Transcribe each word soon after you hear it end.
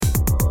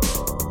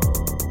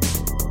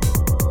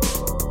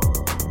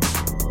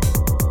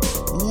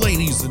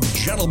Ladies and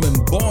gentlemen,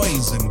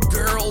 boys and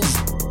girls,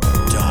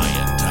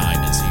 dying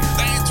time is here.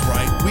 That's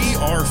right, we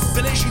are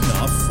finishing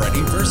off Freddy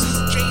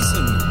vs.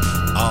 Jason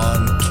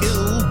on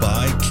Kill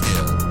by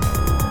Kill.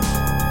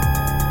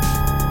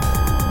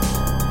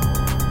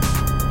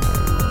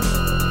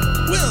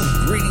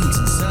 Well, greetings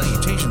and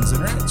salutations,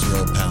 Internet. It's your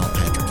old pal,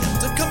 Patrick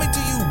Hamilton, coming to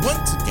you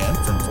once again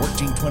from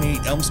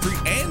 1428 Elm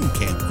Street and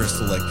Camp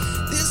Crystal Lake.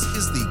 This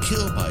is the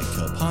Kill by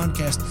Kill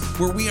podcast,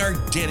 where we are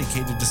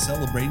dedicated to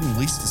celebrating the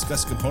least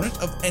discussed component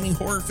of any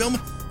horror film,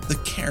 the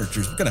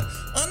characters. We're going to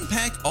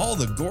unpack all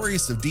the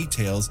goriest of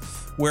details,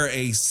 where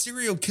a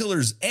serial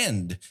killer's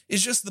end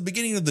is just the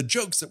beginning of the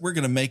jokes that we're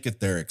going to make at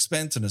their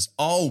expense. And as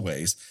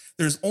always,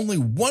 there's only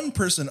one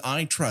person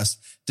I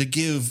trust to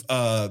give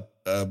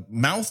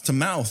mouth to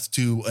mouth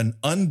to an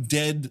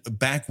undead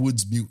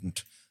backwoods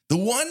mutant. The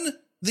one,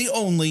 the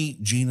only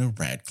Gina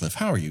Radcliffe.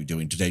 How are you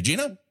doing today,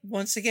 Gina?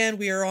 Once again,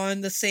 we are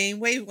on the same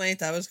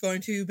wavelength. I was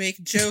going to make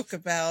a joke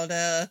about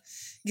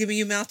giving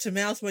you mouth to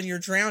mouth when you're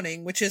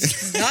drowning, which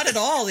is not at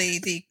all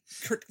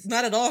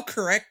not at all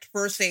correct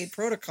first aid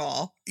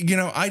protocol. You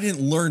know, I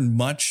didn't learn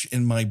much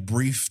in my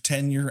brief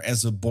tenure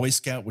as a Boy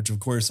Scout, which of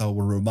course I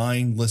will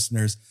remind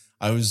listeners,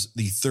 I was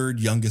the third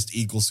youngest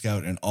Eagle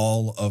Scout in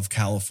all of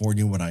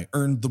California when I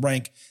earned the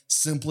rank,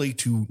 simply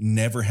to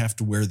never have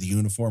to wear the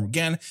uniform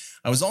again.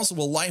 I was also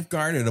a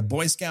lifeguard at a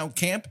Boy Scout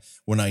camp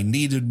when I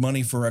needed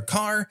money for a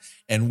car.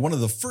 And one of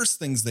the first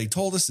things they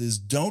told us is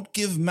don't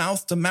give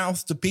mouth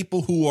to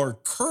people who are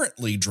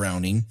currently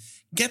drowning.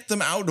 Get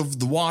them out of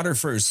the water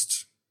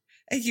first.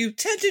 And you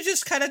tend to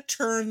just kind of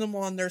turn them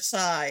on their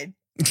side.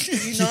 Do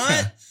you not?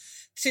 Yeah.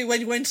 See,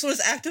 when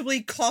someone's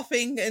actively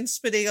coughing and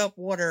spitting up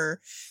water,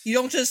 you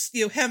don't just,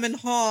 hem and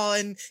haw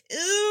and,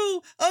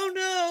 ew, oh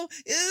no,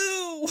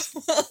 ew,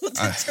 while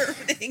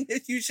determining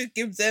if you should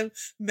give them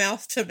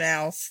mouth to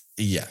mouth.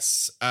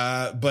 Yes.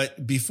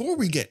 But before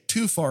we get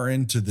too far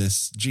into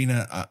this,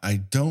 Gina, I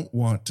don't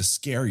want to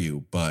scare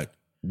you, but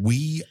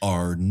we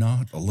are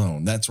not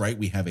alone. That's right.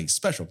 We have a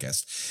special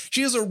guest.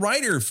 She is a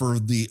writer for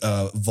the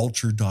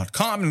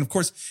vulture.com. And of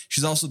course,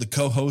 she's also the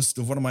co-host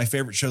of one of my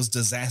favorite shows,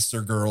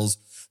 Disaster Girls.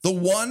 The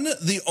one,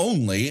 the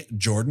only,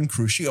 Jordan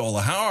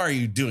Crucchiola. How are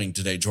you doing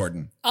today,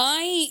 Jordan?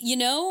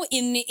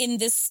 In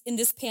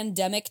this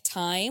pandemic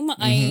time,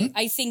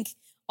 I think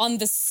on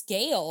the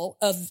scale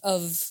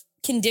of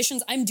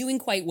conditions, I'm doing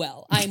quite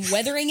well. I'm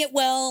weathering it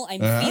well.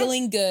 I'm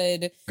feeling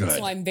good.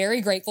 So I'm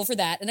very grateful for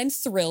that. And I'm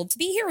thrilled to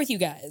be here with you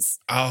guys.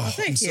 Oh,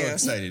 I'm so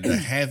excited to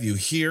have you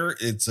here.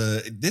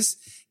 This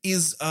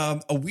is a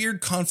weird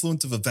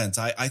confluence of events.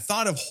 I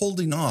thought of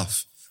holding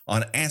off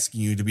on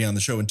asking you to be on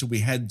the show until we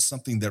had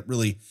something that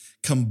really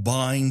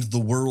combined the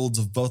worlds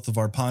of both of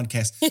our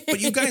podcasts. But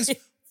you guys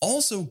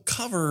also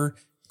cover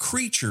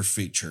creature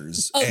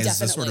features as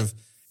definitely. a sort of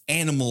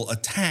animal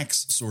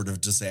attacks sort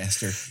of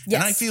disaster. Yes.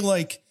 And I feel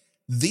like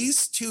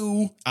these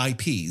two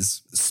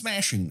IPs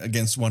smashing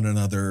against one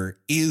another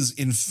is,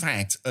 in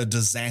fact, a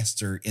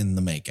disaster in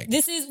the making.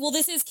 This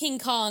is King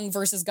Kong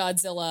versus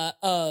Godzilla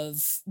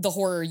of the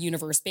horror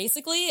universe,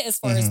 basically, as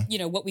far as,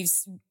 what we've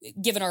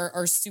given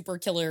our super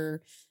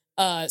killer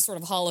sort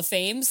of Hall of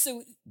Fame.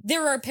 So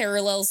there are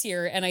parallels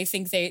here, and I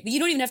think you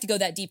don't even have to go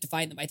that deep to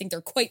find them. I think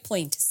they're quite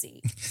plain to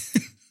see.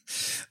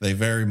 They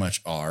very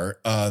much are.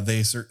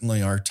 They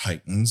certainly are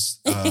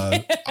titans.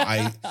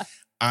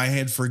 I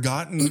had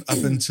forgotten up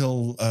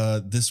until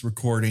this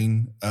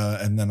recording,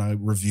 and then I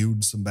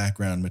reviewed some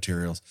background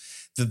materials,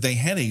 that they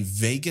had a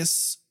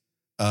Vegas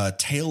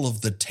Tale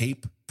of the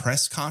Tape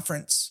press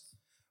conference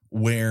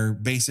where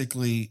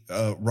basically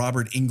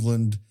Robert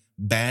Englund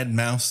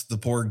badmouthed the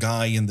poor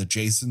guy in the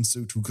Jason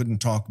suit who couldn't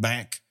talk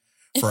back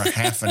for a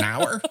half an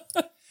hour,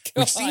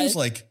 which seems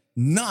like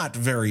not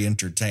very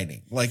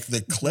entertaining. Like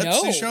the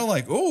clips they show,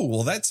 like, oh,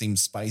 well, that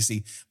seems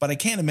spicy, but I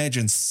can't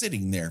imagine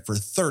sitting there for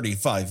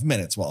 35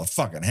 minutes while it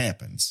fucking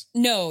happens.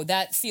 No,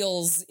 that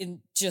feels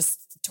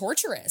just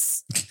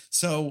torturous.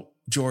 So,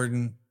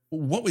 Jordan,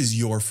 what was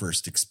your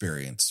first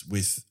experience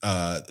with,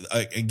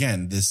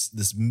 again,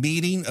 this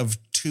meeting of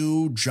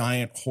two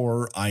giant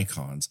horror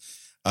icons?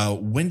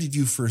 When did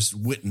you first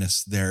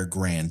witness their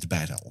grand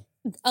battle?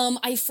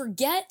 I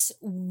forget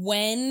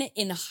when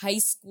in high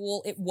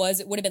school it was.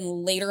 It would have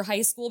been later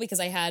high school because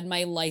I had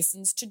my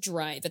license to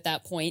drive at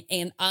that point,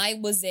 and I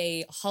was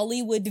a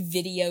Hollywood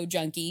video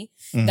junkie.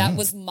 Mm-hmm. That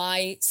was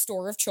my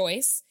store of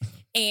choice,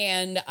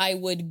 and I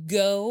would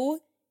go,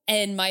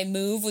 and my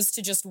move was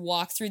to just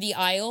walk through the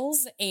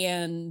aisles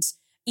and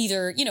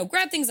either,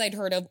 grab things I'd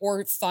heard of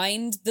or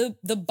find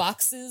the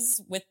boxes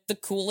with the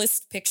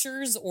coolest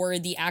pictures or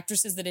the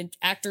actresses that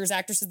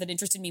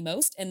interested me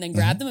most, and then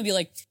grab them and be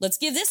like, let's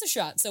give this a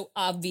shot. So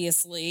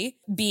obviously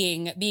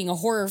being a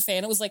horror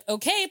fan, it was like,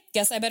 okay,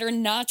 guess I better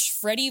notch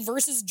Freddy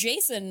versus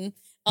Jason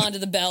onto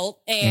the belt.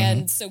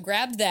 And so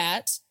grabbed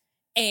that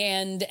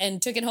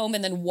and took it home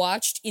and then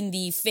watched in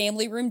the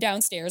family room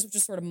downstairs, which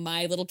is sort of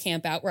my little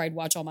camp out where I'd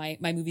watch all my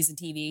movies and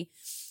TV.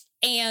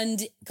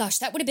 And gosh,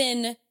 that would have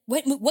been,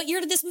 what year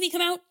did this movie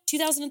come out?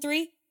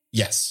 2003?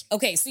 Yes.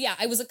 Okay. So yeah,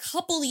 I was a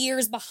couple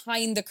years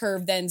behind the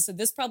curve then. So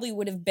this probably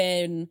would have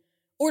been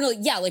or no,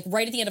 yeah, like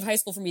right at the end of high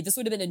school for me, this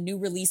would have been a new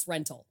release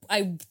rental.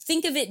 I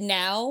think of it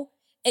now,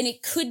 and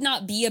it could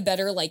not be a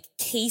better like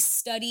case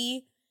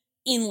study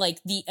in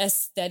like the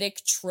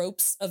aesthetic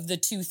tropes of the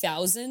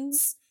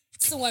 2000s.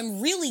 So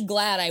I'm really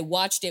glad I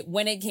watched it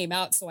when it came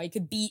out so I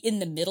could be in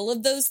the middle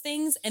of those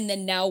things and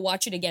then now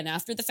watch it again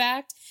after the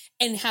fact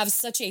and have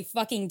such a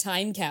fucking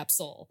time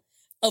capsule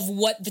of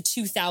what the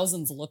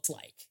 2000s looked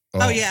like.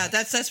 Oh yeah,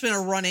 that's been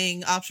a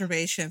running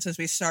observation since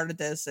we started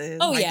this.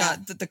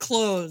 God, the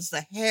clothes,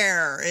 the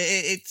hair,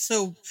 it's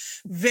so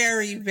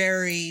very,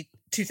 very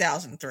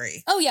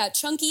 2003. Oh yeah,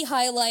 chunky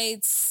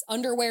highlights,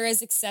 underwear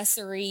as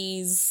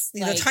accessories,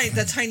 like,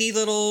 the tiny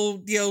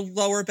little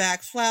lower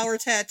back flower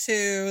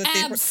tattoo.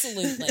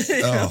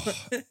 Absolutely.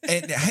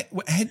 And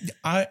had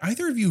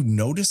either of you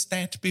noticed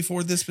that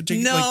before this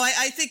particular? No,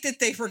 I think that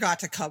they forgot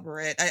to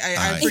cover it.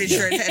 I'm pretty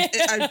sure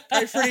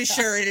I'm pretty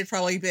sure it had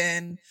probably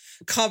been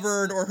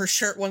covered, or her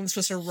shirt wasn't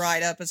supposed to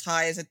ride up as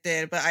high as it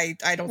did. But I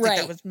don't think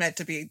that was meant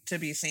to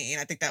be seen.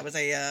 I think that was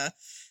a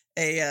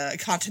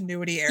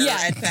continuity error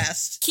at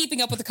best.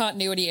 Keeping up with the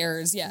continuity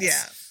errors, yes.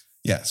 Yeah.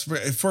 Yes,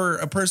 for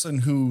a person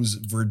whose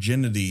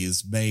virginity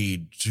is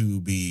made to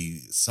be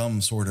some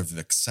sort of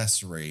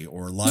accessory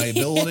or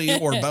liability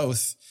or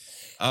both,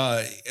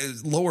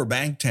 lower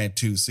back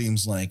tattoo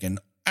seems like an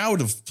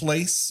out of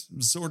place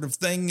sort of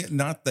thing.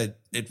 Not that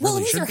it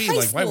really should be.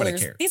 Like, why would I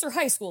care? These are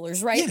high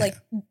schoolers, right? Yeah. Like,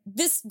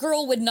 this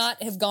girl would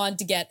not have gone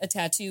to get a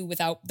tattoo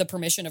without the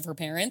permission of her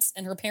parents,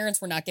 and her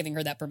parents were not giving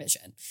her that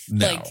permission.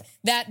 No.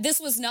 Like, this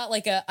was not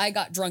like I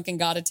got drunk and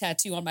got a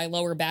tattoo on my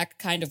lower back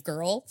kind of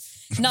girl.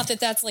 Not that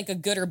that's like a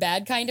good or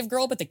bad kind of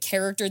girl, but the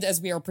character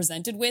as we are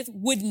presented with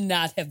would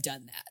not have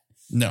done that.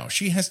 No,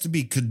 she has to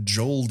be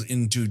cajoled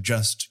into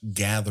just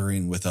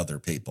gathering with other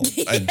people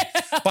and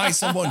by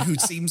someone who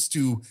seems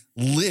to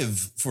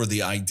live for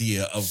the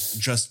idea of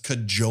just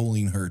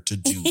cajoling her to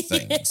do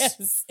things.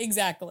 Yes,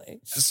 exactly.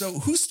 So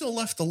who's still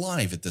left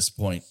alive at this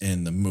point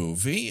in the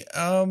movie?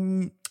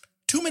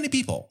 Too many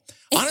people.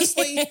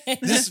 Honestly,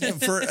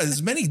 for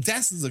as many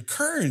deaths as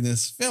occur in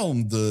this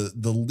film, the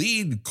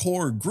lead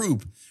core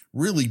group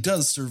really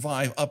does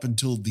survive up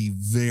until the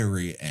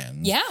very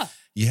end. Yeah.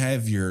 You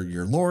have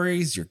your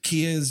Lauries, your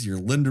Kias, your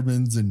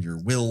Lindermans, and your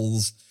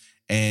Wills,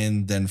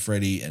 and then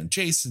Freddie and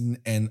Jason.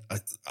 And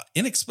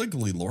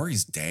inexplicably,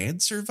 Laurie's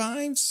dad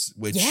survives.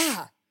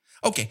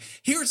 Okay,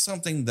 here's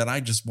something that I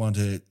just want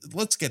to,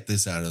 let's get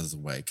this out of the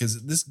way,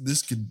 because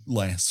this could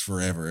last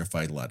forever if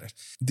I let it.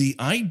 The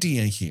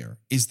idea here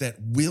is that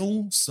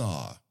Will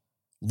saw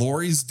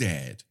Laurie's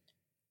dad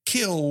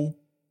kill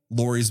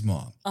Laurie's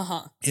mom.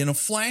 In a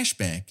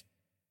flashback,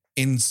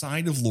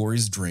 inside of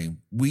Laurie's dream,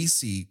 we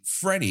see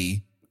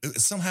Freddie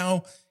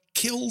somehow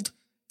killed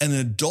an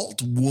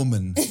adult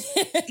woman.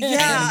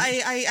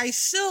 I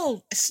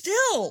still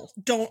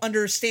don't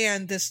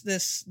understand this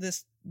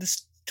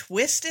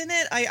twist in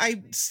it.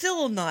 I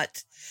still am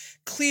not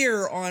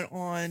clear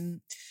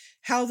on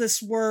how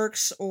this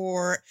works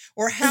or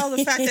how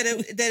the fact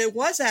that it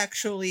was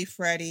actually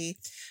Freddie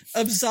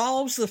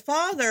absolves the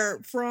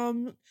father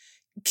from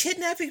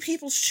kidnapping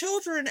people's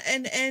children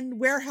and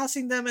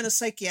warehousing them in a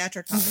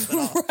psychiatric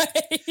hospital.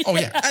 Right. Oh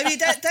yeah. I mean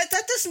that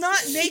does not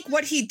make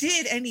what he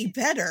did any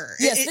better.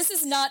 Yes, this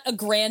is not a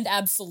grand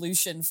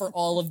absolution for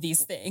all of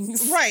these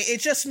things. Right. It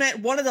just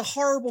meant one of the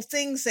horrible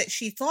things that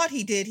she thought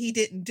he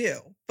didn't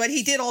do. But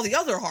he did all the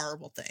other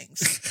horrible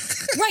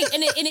things. Right.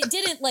 And it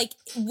didn't, like,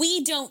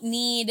 we don't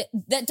need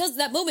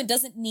that moment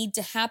doesn't need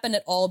to happen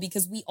at all,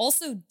 because we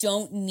also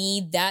don't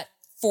need that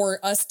for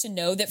us to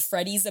know that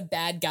Freddie's a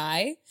bad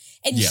guy.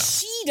 And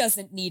she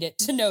doesn't need it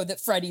to know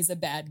that Freddie's a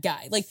bad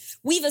guy. Like,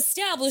 we've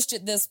established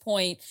at this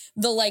point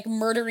the like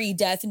murdery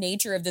death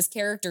nature of this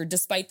character,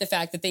 despite the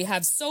fact that they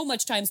have so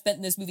much time spent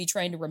in this movie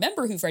trying to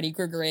remember who Freddy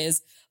Krueger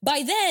is.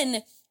 By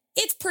then,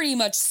 it's pretty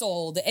much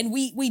sold. And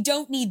we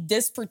don't need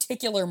this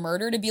particular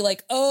murder to be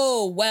like,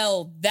 oh,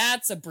 well,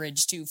 that's a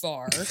bridge too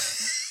far.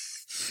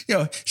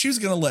 She was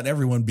going to let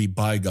everyone be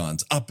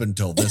bygones up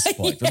until this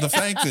point. But the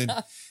fact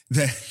that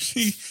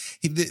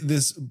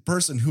this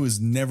person who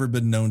has never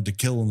been known to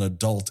kill an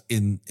adult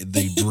in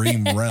the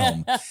dream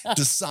realm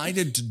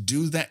decided to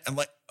do that. And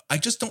like, I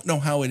just don't know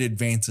how it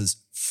advances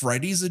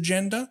Freddy's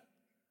agenda.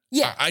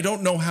 Yeah. I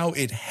don't know how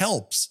it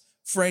helps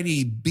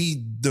Freddy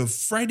be the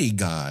Freddy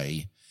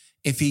guy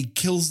if he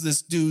kills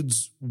this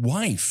dude's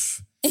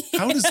wife.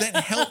 How does that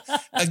help?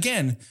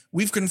 Again,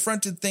 we've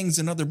confronted things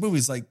in other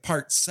movies like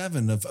part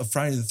 7 of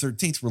Friday the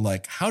 13th. We're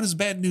like, how does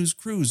Bad News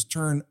Cruise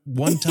turn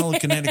one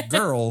telekinetic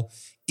girl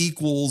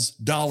equals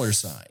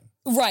 $?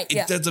 Right.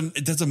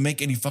 It doesn't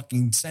make any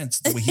fucking sense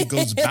the way he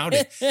goes about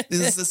it.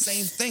 This is the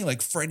same thing.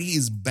 Like, Freddy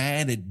is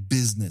bad at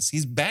business.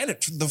 He's bad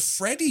at the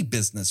Freddy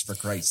business, for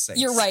Christ's sake.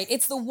 You're right.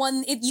 It's the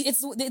one.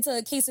 It's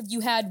a case of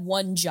you had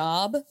one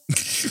job.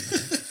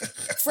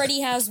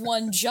 Freddy has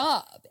one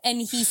job, and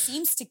he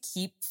seems to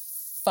keep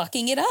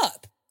fucking it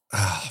up.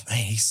 Oh man,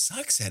 he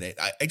sucks at it.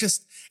 I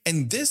just,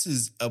 and this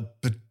is a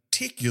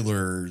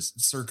particular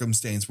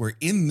circumstance where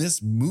in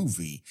this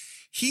movie,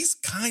 he's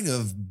kind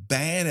of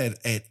bad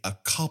at a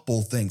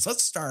couple things.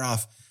 Let's start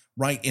off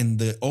right in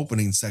the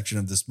opening section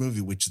of this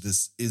movie, which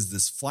is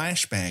this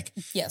flashback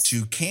Yes.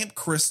 to Camp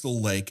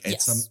Crystal Lake at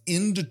Yes. some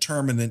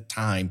indeterminate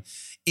time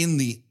in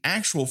the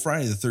actual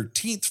Friday the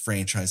 13th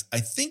franchise. I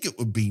think it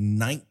would be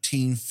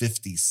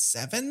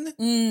 1957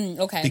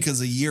 Okay.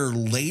 because a year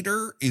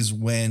later is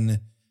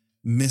when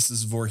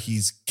Mrs.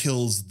 Voorhees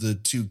kills the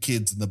two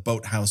kids in the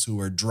boathouse who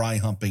are dry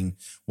humping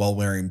while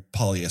wearing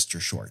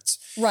polyester shorts.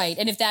 Right.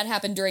 And if that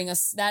happened during a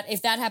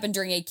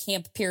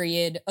camp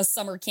period, a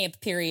summer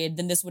camp period,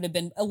 then this would have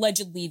been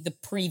allegedly the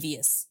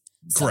previous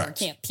summer Correct.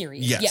 camp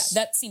period. Yes. Yeah,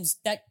 that seems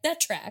that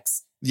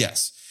tracks.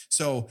 Yes.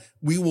 So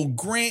we will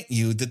grant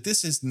you that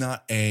this is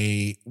not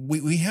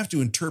we have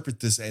to interpret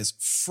this as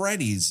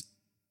Freddy's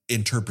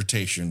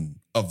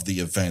interpretation of the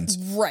events.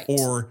 Right.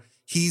 Or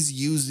he's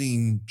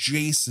using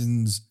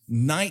Jason's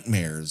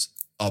nightmares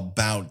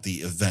about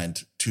the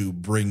event to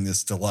bring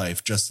this to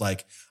life. Just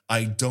like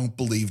I don't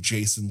believe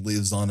Jason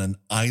lives on an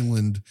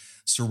island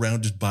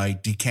surrounded by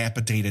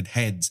decapitated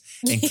heads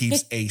and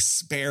keeps a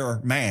spare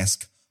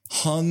mask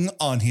hung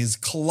on his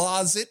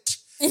closet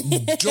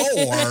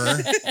door.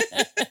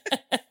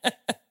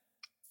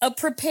 A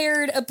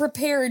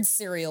prepared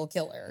serial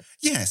killer.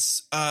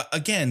 Yes.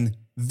 Again,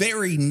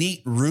 very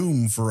neat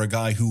room for a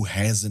guy who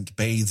hasn't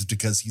bathed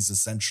because he's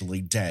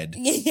essentially dead.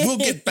 We'll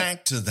get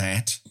back to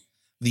that.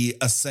 The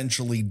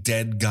essentially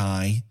dead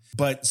guy.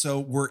 But so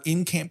we're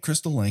in Camp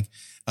Crystal Lake,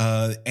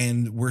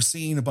 and we're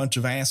seeing a bunch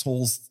of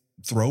assholes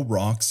throw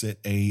rocks at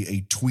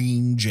a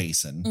tween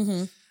Jason.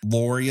 Mm-hmm.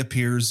 Laurie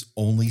appears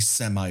only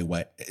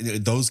semi-wet.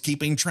 Those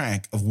keeping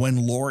track of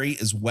when Laurie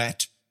is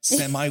wet,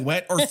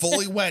 semi-wet, or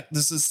fully wet,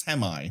 this is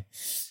semi.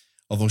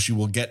 Although she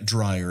will get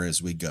drier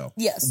as we go.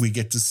 Yes. We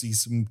get to see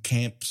some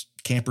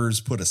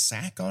campers put a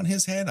sack on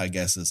his head, I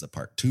guess as a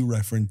part 2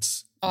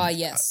 reference.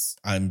 Yes.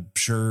 I'm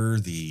sure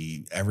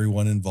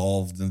everyone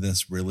involved in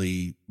this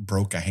really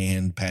broke a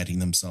hand patting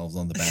themselves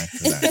on the back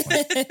for that one.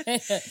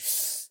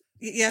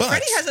 Yeah, But-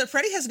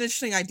 Freddie has an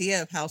interesting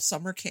idea of how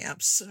summer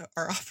camps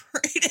are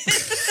operated.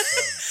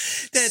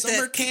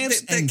 Summer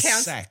camps and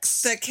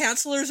sex. That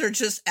counselors are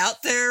just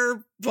out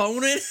there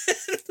boning in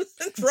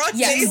broad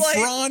Yes. daylight.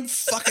 Broad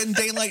fucking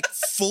daylight,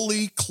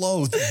 fully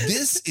clothed.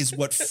 This is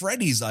what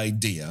Freddie's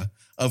idea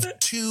of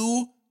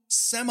 2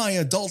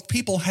 semi-adult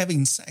people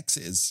having sex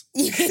is.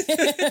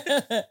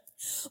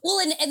 Well,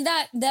 and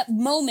that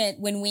moment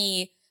when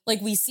we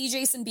see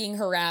Jason being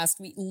harassed,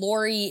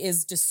 Laurie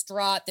is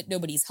distraught that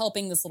nobody's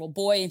helping this little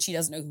boy and she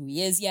doesn't know who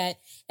he is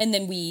yet. And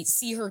then we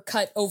see her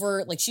cut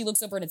over, like she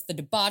looks over and it's the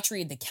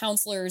debauchery of the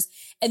counselors.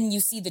 And you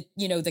see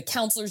the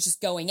counselors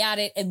just going at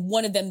it. And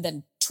one of them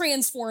then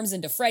transforms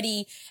into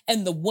Freddy,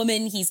 and the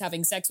woman he's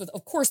having sex with,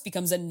 of course,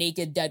 becomes a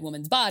naked dead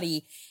woman's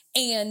body.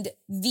 And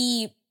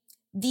the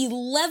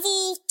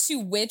level to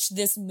which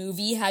this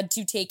movie had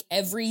to take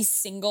every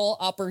single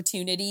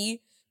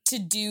opportunity to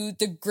do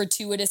the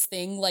gratuitous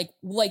thing like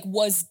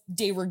was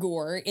de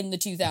rigueur in the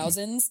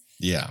 2000s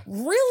Yeah.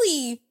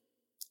 really,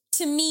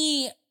 to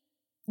me,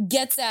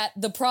 gets at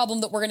the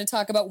problem that we're going to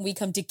talk about when we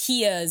come to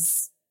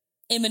Kia's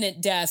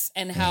imminent death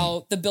and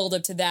how the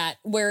buildup to that,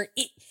 where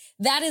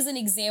that is an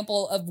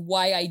example of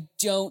why I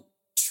don't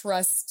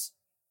trust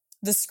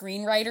the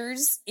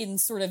screenwriters in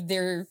sort of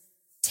their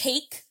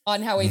take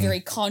on how a very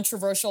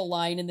controversial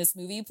line in this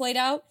movie played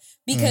out,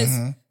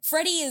 because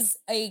Freddy is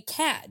a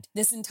cad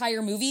this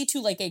entire movie to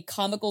like a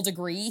comical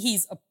degree.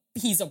 He's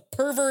a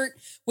pervert,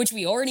 which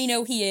we already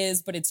know he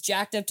is, but it's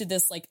jacked up to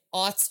this like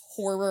aughts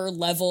horror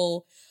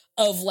level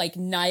of like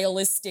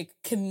nihilistic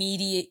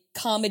comedy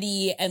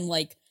and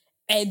like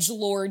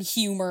edgelord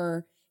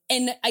humor.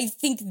 And I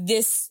think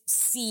this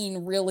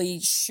scene really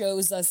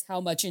shows us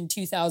how much in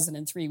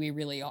 2003 we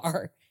really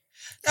are.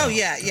 Oh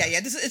yeah.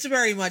 It's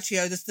very much,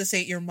 this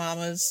ain't your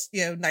mama's,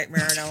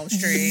 Nightmare on Elm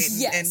Street.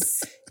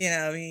 Yes.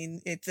 And I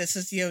mean, this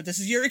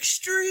is your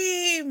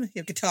extreme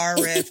guitar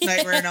riff,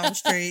 Nightmare on Elm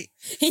Street.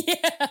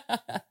 Yeah.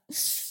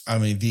 I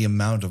mean, the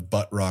amount of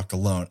butt rock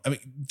alone. I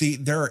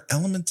mean, there are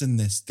elements in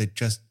this that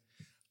just,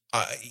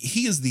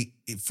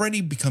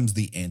 Freddy becomes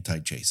the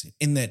anti-Jason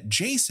in that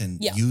Jason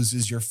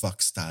uses your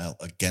fuck style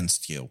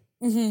against you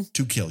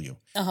to kill you.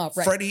 Right.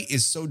 Freddy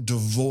is so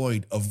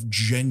devoid of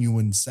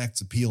genuine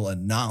sex appeal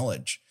and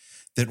knowledge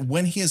that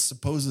when he is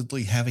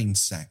supposedly having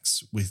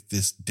sex with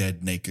this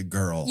dead naked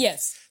girl,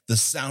 Yes. the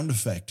sound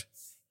effect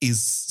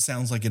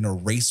sounds like an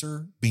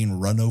eraser being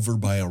run over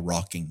by a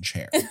rocking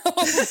chair.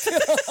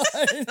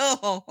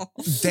 Oh,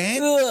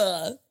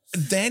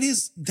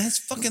 That's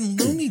fucking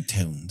Looney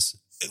Tunes.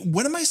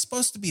 What am I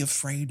supposed to be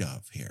afraid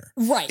of here?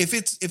 Right. If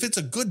it's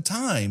a good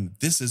time,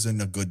 this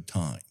isn't a good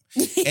time.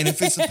 And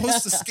if it's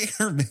supposed to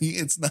scare me,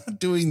 it's not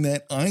doing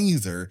that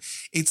either.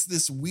 It's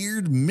this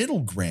weird middle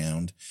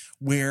ground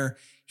where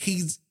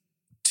he's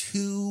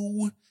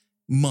too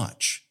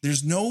much.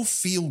 There's no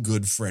feel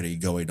good Freddy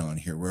going on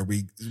here, where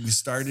we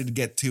started to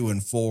get 2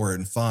 and 4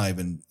 and 5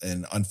 and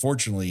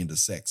unfortunately into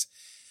 6,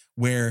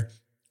 where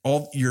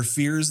all your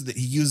fears that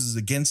he uses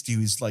against you,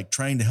 he's like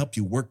trying to help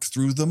you work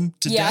through them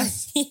to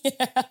death.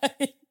 Yeah.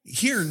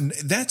 Here,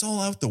 that's all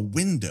out the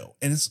window.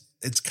 And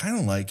it's kind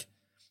of like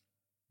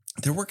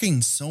they're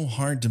working so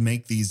hard to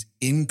make these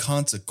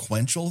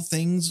inconsequential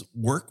things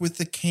work with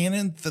the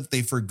canon that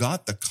they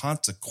forgot the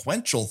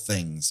consequential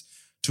things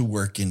to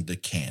work into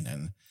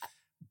canon.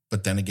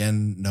 But then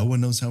again, no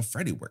one knows how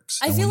Freddy works.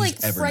 I feel like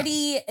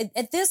Freddy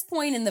at this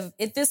point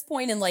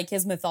in like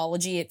his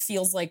mythology, it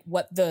feels like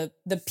what the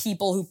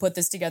people who put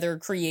this together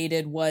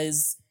created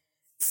was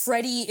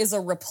Freddy is a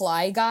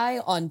reply guy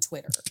on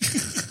Twitter.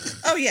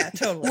 Oh yeah,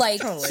 totally.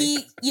 Like totally. he,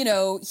 you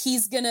know,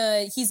 he's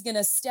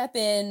gonna step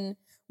in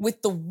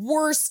with the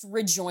worst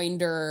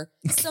rejoinder,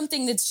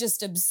 something that's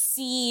just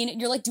obscene. And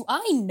you're like, do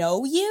I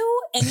know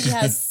you? And he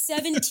has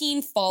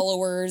 17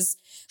 followers.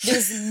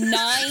 There's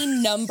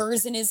 9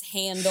 numbers in his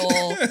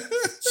handle.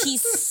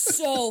 He's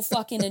so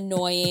fucking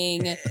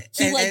annoying.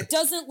 He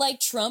doesn't like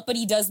Trump, but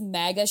he does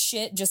MAGA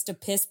shit just to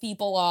piss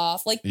people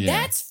off. Like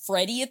that's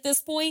Freddy at this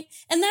point,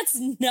 and that's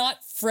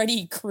not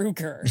Freddy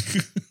Krueger.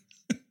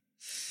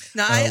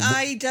 Now,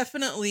 I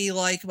definitely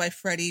like my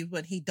Freddy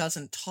when he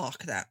doesn't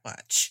talk that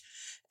much.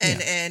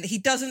 And he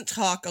doesn't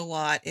talk a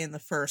lot in the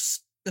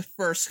first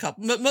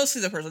couple, but mostly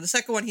the first one. The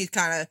second one, he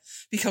kind of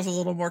becomes a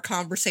little more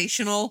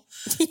conversational.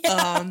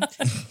 Yeah.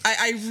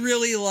 I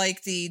really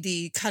like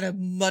the kind of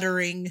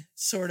muttering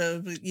sort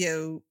of, you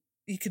know,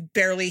 you could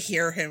barely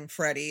hear him,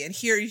 Freddy, and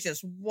here he's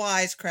just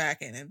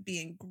wisecracking and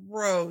being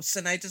gross.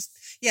 And I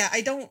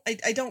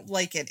don't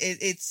like it.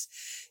 It's,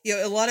 you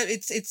know, a lot of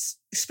it's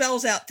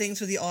spells out things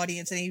for the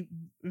audience in a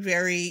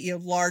very, you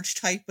know, large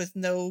type with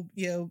no,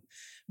 you know,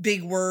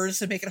 big words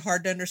to make it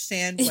hard to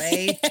understand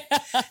way.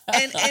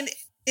 And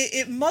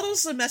it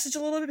muddles the message a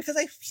little bit because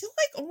I feel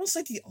like almost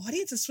like the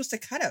audience is supposed to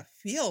kind of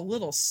feel a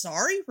little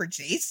sorry for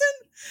Jason.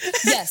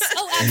 Yes.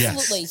 Oh,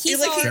 absolutely. Yes. He's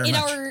in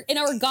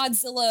our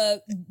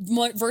Godzilla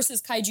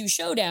versus Kaiju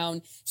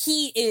showdown.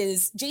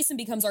 Jason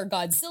becomes our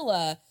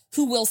Godzilla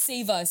who will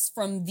save us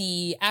from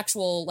the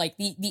actual, like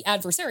the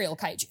adversarial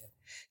Kaiju.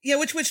 Yeah,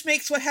 which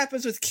makes what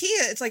happens with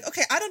Kia. It's like,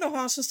 okay, I don't know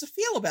how I'm supposed to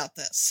feel about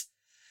this.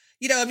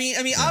 You know, I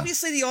mean,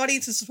 obviously the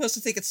audience is supposed to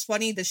think it's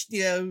funny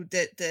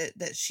that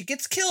that she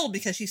gets killed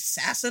because she's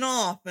sassing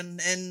off and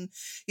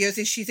you know,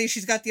 she thinks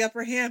she's got the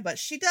upper hand, but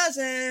she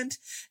doesn't.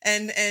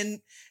 And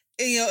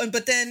you know,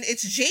 but then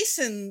it's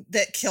Jason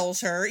that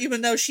kills her, even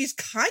though she's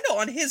kind of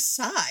on his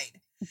side.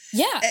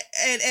 Yeah.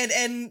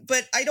 And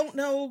but I don't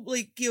know,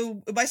 like, you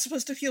know, am I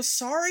supposed to feel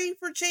sorry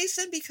for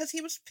Jason because he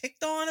was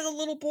picked on as a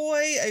little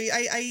boy?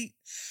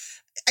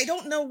 I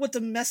don't know what the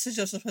message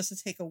I'm supposed to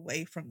take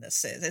away from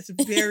this is. It's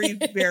very,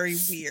 very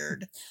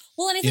weird.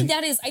 Well, and I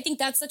think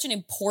that's such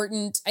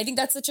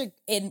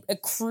a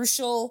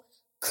crucial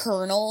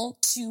kernel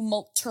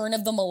to Turn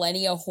of the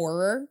Millennia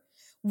horror,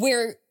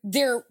 where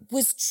there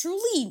was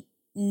truly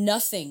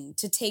nothing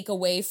to take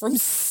away from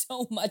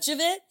so much of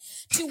it,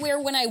 to where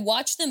when I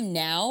watch them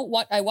now,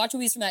 I watch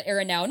movies from that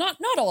era now, not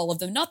all of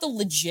them, not the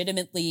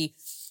legitimately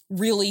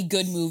really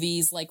good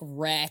movies like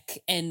Wreck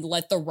and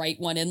Let the Right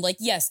One in. Like,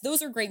 yes,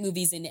 those are great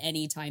movies in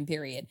any time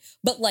period.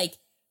 But like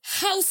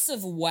House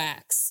of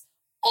Wax,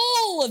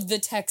 all of the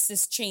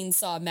Texas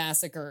Chainsaw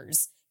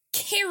Massacres,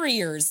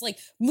 Carriers, like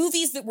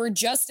movies that were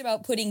just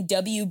about putting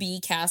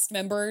WB cast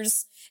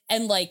members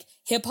and like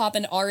hip hop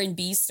and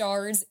R&B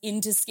stars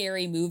into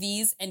scary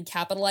movies and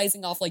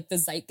capitalizing off like the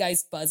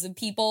zeitgeist buzz of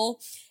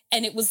people.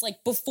 And it was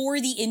like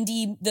before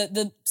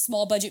the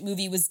small budget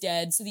movie was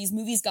dead. So these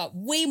movies got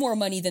way more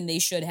money than they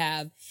should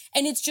have.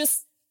 And it's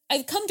just,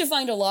 I've come to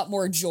find a lot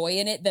more joy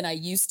in it than I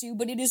used to,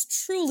 but it is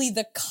truly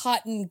the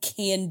cotton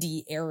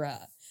candy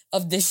era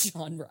of this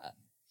genre.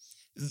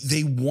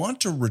 They want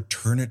to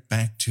return it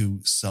back to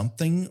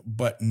something,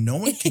 but no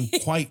one can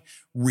quite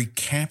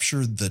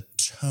recapture the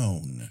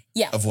tone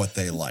of what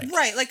they like.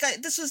 Right. Like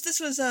this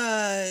was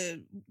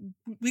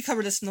we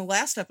covered this in the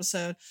last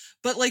episode,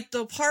 but like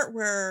the part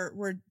where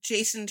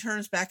Jason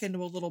turns back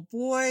into a little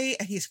boy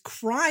and he's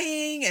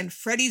crying and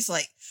Freddy's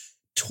like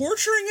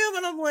torturing him.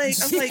 And I'm like,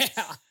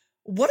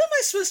 what am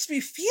I supposed to be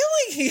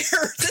feeling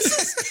here?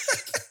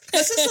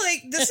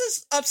 This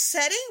is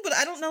upsetting, but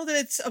I don't know that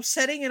it's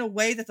upsetting in a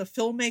way that the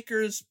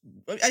filmmakers.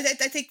 I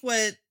think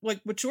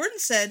what Jordan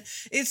said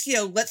is, you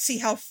know, let's see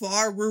how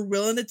far we're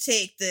willing to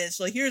take this.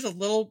 Like, here's a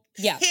little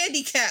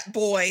handicap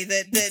boy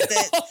that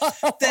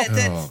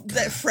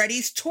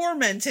Freddy's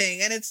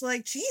tormenting, and it's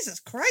like, Jesus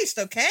Christ,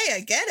 okay,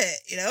 I get it.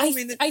 You know,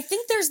 I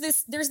think there's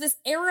this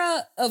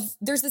era.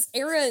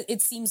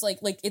 It seems like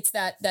it's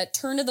that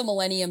turn of the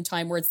millennium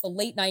time where it's the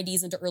late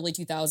 90s into early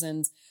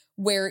 2000s,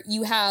 where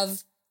you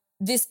have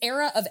this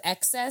era of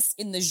excess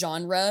in the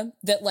genre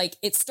that like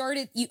it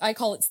started, I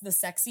call it the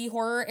sexy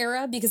horror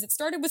era, because it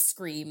started with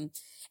Scream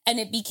and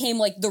it became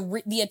like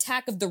the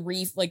attack of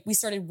we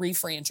started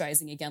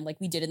refranchising again,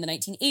 like we did in the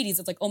 1980s.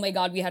 It's like, oh my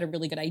God, we had a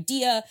really good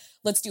idea.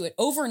 Let's do it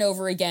over and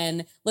over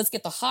again. Let's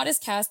get the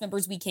hottest cast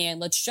members we can.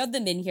 Let's shove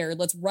them in here.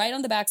 Let's write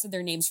on the backs of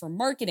their names for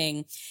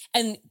marketing.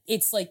 And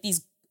it's like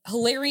these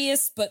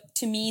hilarious, but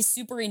to me,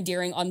 super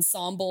endearing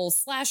ensemble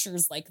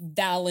slashers like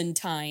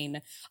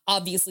Valentine,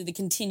 obviously the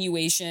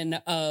continuation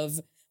of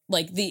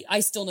like the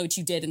I Still Know What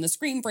You Did in the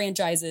Scream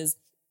franchises.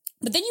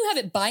 But then you have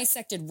it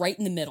bisected right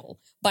in the middle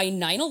by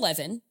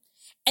 9/11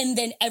 And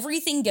then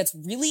everything gets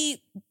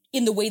really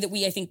in the way that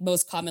we, I think,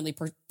 most commonly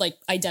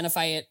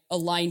identify it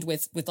aligned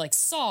with like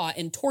Saw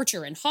and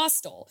Torture and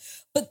Hostel.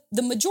 But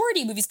the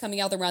majority of movies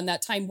coming out around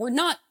that time were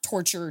not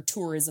torture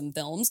tourism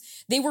films.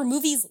 They were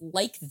movies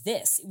like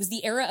this. It was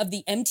the era of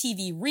the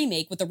MTV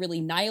remake with a really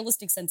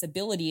nihilistic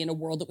sensibility in a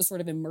world that was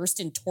sort of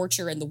immersed in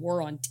torture and the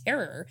war on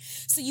terror.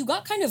 So you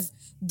got kind of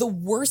the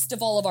worst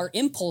of all of our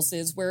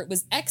impulses, where it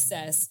was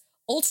excess,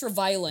 ultra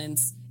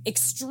violence,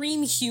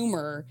 extreme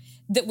humor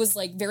that was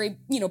like very,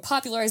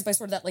 popularized by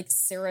sort of that like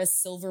Sarah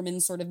Silverman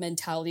sort of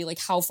mentality, like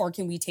how far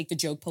can we take the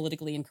joke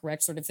politically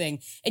incorrect sort of thing.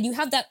 And you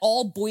have that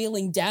all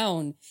boiling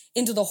down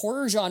into the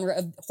horror genre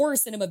of horror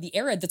cinema of the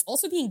era that's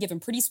also being given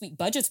pretty sweet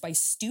budgets by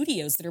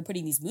studios that are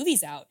putting these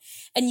movies out.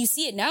 And you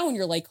see it now and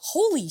you're like,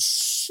 holy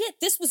shit,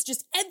 this was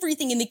just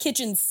everything in the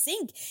kitchen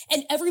sink.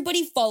 And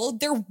everybody followed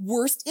their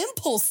worst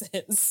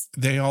impulses.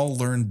 They all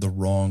learned the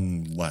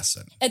wrong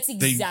lesson. That's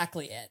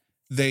exactly it.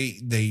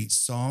 They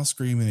saw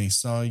Scream and they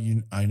saw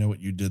you. I Know What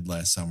You Did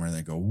Last Summer, and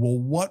they go, well,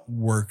 what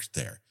worked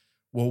there?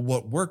 Well,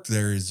 what worked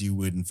there is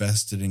you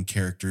invested in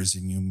characters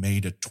and you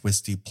made a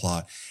twisty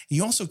plot.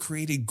 You also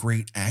created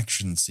great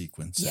action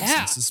sequences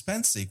and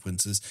suspense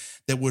sequences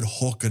that would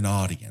hook an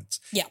audience.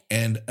 Yeah.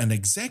 And an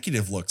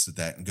executive looks at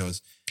that and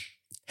goes,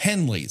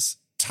 Henleys,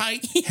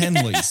 tight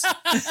Henleys,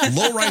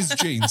 low-rise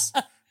jeans.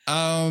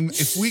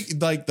 If we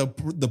like the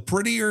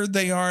prettier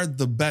they are,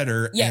 the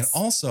better. Yes.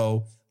 And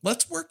also,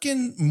 let's work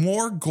in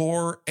more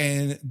gore,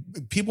 and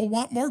people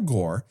want more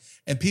gore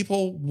and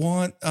people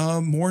want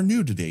more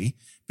nudity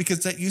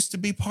because that used to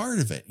be part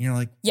of it. And you're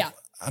like, yeah,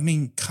 I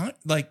mean,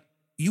 like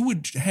you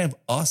would have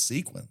a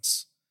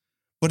sequence,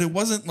 but it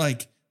wasn't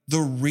like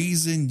the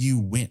reason you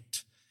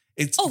went.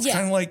 It's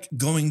kind of like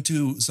going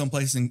to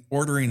someplace and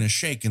ordering a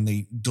shake and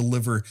they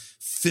deliver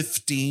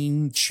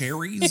 15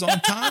 cherries on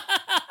top.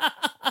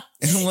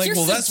 And I'm like,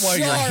 Here's that's why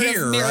you're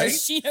here, right?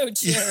 Maraschino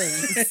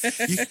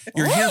cherries.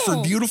 You're here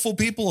for beautiful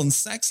people and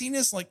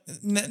sexiness. Like,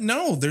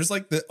 no, there's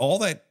like all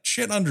that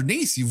shit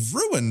underneath you've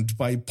ruined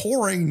by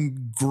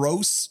pouring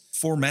gross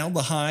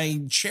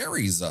formaldehyde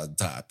cherries on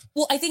top.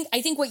 Well, I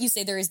think what you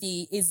say there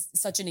is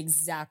such an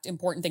exact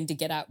important thing to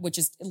get at, which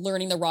is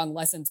learning the wrong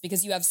lessons,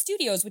 because you have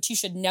studios which you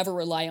should never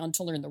rely on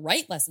to learn the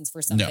right lessons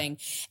for something.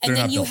 And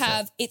then you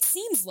have, it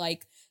seems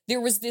like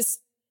there was this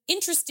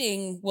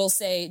interesting, we'll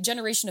say,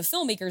 generation of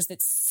filmmakers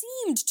that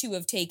seemed to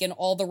have taken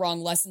all the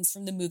wrong lessons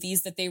from the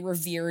movies that they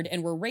revered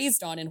and were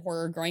raised on in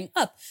horror growing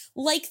up.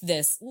 Like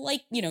this,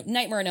 like,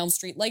 Nightmare on Elm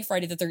Street, like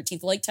Friday the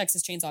 13th, like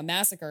Texas Chainsaw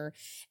Massacre.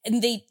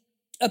 And they,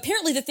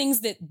 apparently the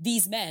things that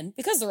these men,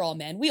 because they're all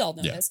men, we all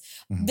know this,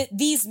 that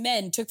these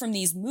men took from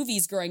these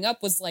movies growing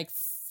up was like,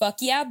 fuck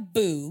yeah,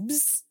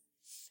 boobs,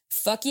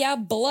 fuck yeah,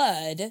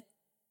 blood.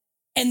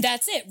 And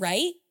that's it,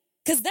 right?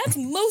 Because that's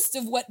most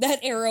of what that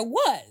era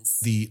was.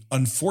 The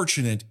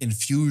unfortunate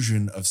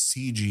infusion of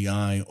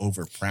CGI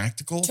over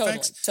practical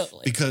effects.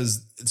 Totally.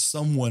 Because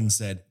someone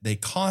said they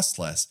cost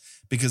less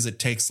because it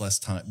takes less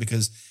time,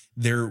 because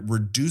they're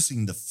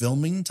reducing the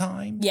filming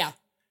time. Yeah.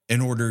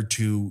 In order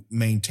to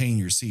maintain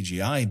your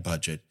CGI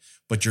budget,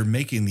 but you're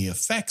making the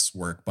effects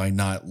work by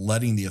not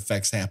letting the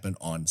effects happen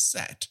on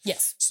set.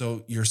 Yes.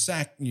 So you're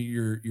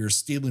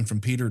stealing from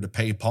Peter to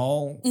pay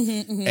Paul,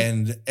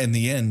 and in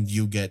the end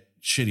you get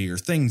shittier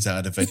things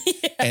out of it,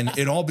 and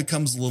it all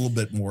becomes a little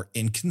bit more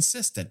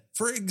inconsistent.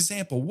 For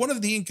example, one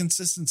of the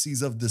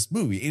inconsistencies of this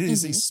movie, it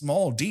is a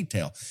small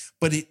detail,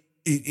 but it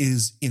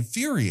is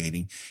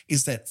infuriating,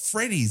 is that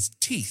Freddy's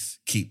teeth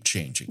keep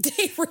changing.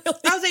 They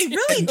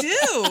really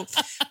do.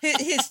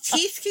 His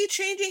teeth keep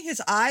changing.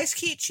 His eyes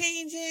keep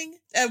changing.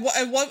 At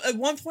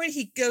one point,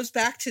 he goes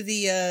back to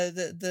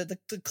the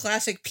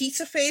classic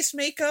pizza face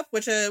makeup,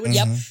 which I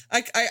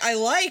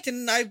liked,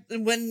 and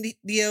when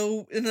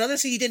in another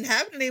scene he didn't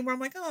have it anymore, I'm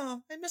like,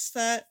 oh, I missed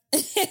that.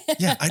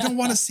 Yeah, I don't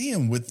want to see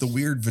him with the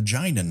weird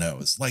vagina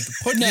nose. Like,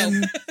 put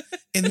him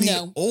in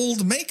the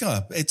old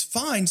makeup. It's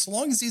fine so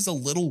long as he's a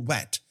little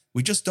wet.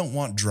 We just don't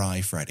want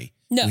dry Freddy.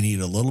 No. We need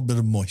a little bit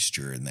of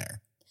moisture in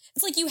there.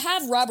 It's like you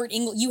have Robert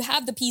Englund, you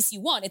have the piece you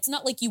want. It's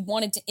not like you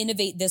wanted to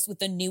innovate this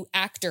with a new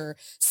actor.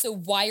 So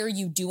why are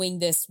you doing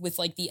this with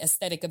like the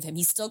aesthetic of him?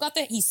 He's still got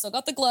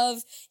the glove,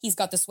 he's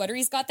got the sweater,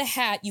 he's got the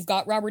hat, you've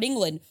got Robert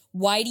Englund.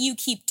 Why do you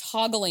keep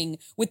toggling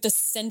with the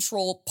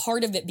central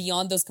part of it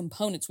beyond those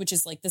components, which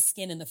is like the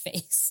skin and the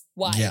face?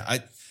 Why? Yeah,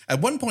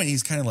 at one point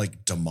he's kind of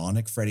like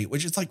demonic Freddy,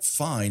 which is like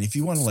fine if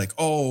you want to like,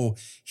 oh,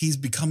 he's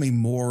becoming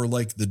more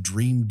like the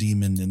dream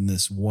demon in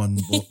this one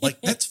book.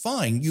 Like, that's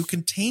fine. You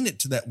contain it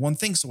to that one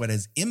thing so it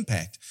has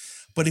impact.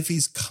 But if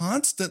he's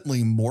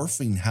constantly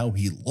morphing how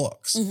he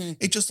looks,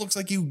 it just looks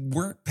like you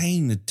weren't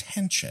paying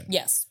attention.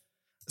 Yes.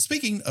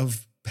 Speaking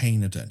of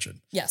paying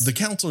attention, yes, the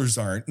counselors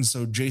aren't. And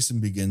so Jason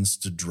begins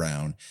to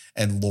drown,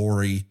 and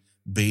Laurie,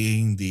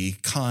 being the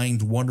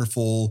kind,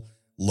 wonderful,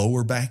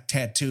 lower back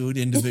tattooed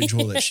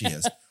individual that she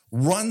is,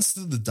 runs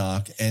to the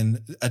dock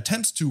and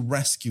attempts to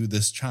rescue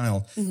this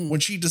child when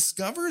she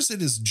discovers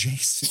it is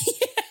Jason.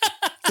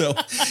 So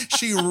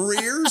she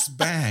rears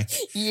back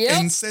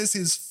and says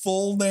his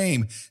full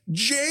name,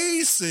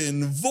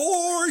 Jason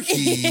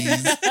Voorhees.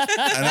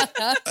 And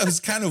I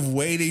was kind of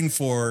waiting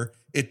for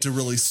it to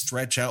really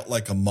stretch out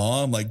like a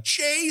mom, like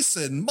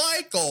Jason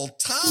Michael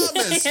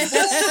Thomas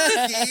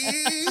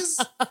Voorhees.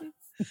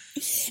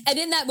 And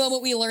in that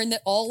moment, we learned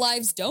that all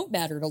lives don't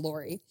matter to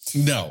Laurie.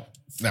 No,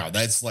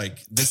 that's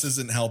like, this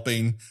isn't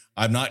helping.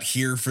 I'm not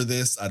here for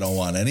this. I don't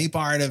want any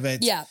part of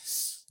it. Yeah.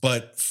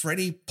 But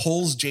Freddy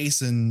pulls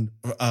Jason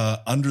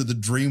under the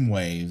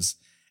dreamwaves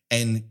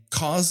and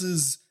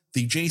causes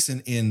the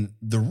Jason in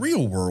the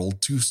real world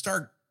to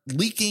start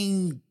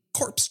leaking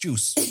corpse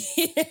juice.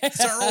 It's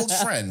our old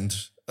friend,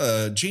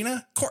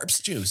 Gina, corpse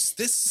juice.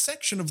 This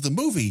section of the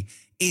movie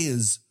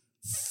is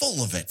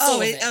full of it.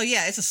 Oh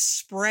yeah, it's a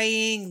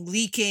spraying,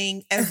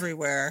 leaking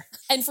everywhere.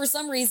 And for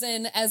some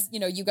reason, as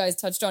you guys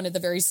touched on at the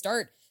very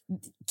start,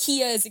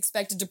 Kia is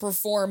expected to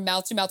perform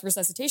mouth-to-mouth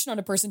resuscitation on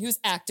a person who's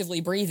actively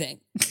breathing.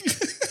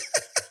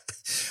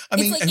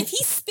 It's like, if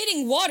he's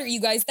spitting water, you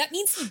guys, that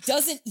means he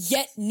doesn't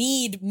yet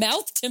need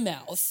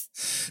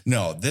mouth-to-mouth.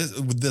 No,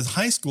 the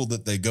high school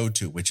that they go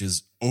to, which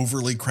is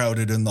overly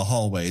crowded in the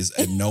hallways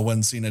and no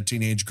one's seen a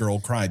teenage girl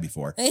cry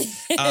before,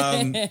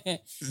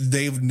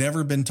 they've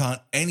never been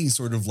taught any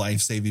sort of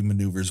life-saving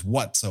maneuvers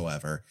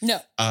whatsoever. No.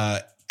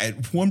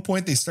 At one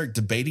point, they start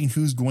debating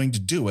who's going to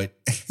do it,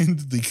 and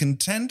the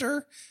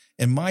contender,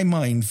 in my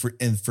mind, for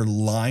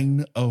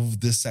line of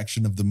this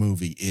section of the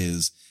movie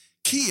is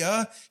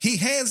Kia. He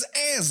has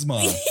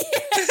asthma.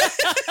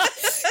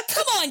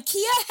 Come on,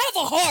 Kia, have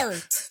a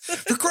heart.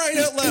 For crying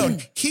out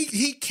loud,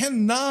 he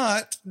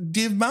cannot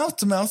give mouth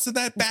to mouth to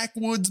that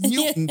backwoods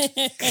mutant.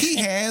 He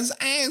has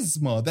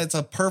asthma. That's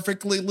a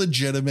perfectly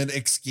legitimate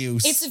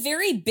excuse. It's a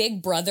very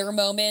Big Brother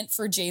moment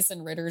for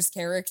Jason Ritter's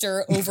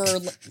character over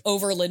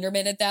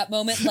Linderman at that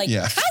moment. Like,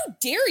 How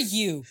dare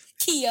you,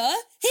 Kia?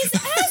 His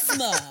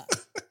asthma.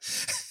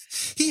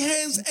 He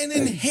has an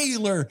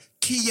inhaler,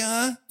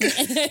 Kia.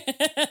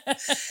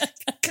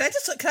 Can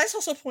I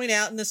also point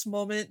out in this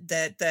moment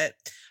that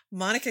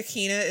Monica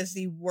Keena is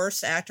the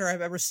worst actor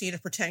I've ever seen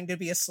at pretending to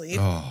be asleep.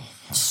 Oh.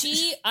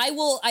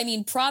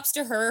 Props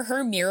to her.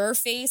 Her mirror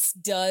face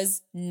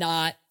does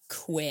not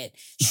quit.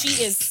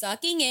 She is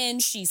sucking in.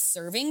 She's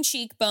serving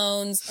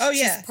cheekbones. Oh,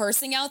 yeah. She's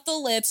pursing out the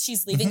lips.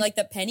 She's leaving like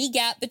the penny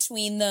gap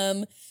between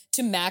them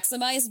to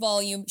maximize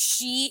volume.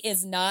 She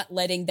is not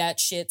letting that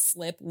shit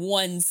slip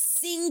one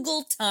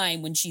single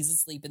time when she's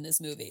asleep in this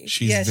movie.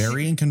 She's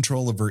very in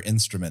control of her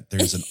instrument.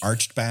 There's an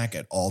arched back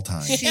at all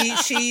times.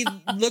 She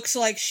looks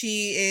like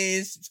she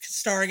is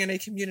starring in a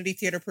community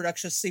theater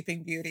production of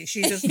Sleeping Beauty.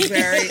 She's just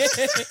very,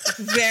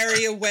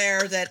 very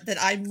aware that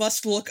I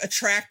must look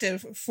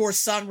attractive for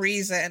some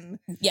reason.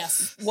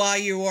 Yes. While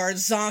you are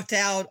zonked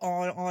out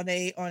on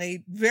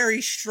a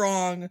very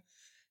strong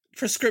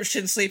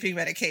prescription sleeping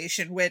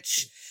medication,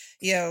 which,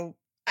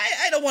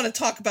 I don't want to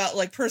talk about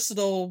like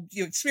personal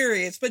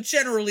experience, but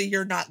generally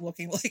you're not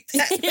looking like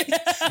that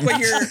when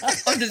you're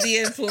under the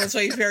influence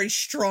of a very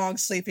strong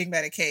sleeping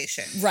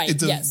medication. Right.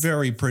 It's a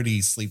very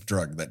pretty sleep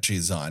drug that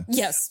she's on.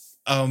 Yes.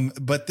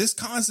 But this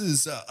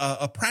causes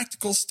a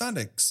practical stunt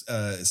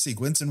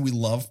sequence, and we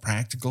love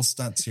practical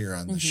stunts here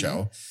on the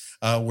show,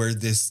 where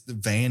this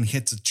van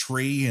hits a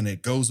tree and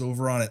it goes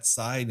over on its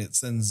side. And it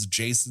sends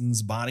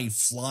Jason's body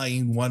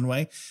flying one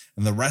way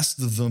and the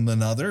rest of them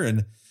another,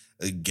 and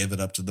give it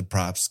up to the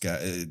props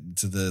guy,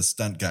 to the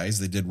stunt guys.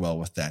 They did well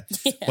with that.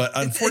 Yeah. But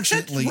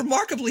unfortunately,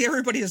 remarkably,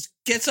 everybody just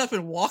gets up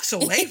and walks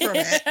away from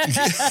it.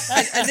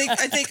 I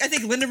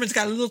think Linderman's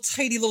got a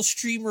little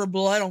streamer of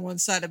blood on one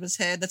side of his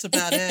head. That's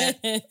about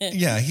it.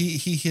 Yeah, he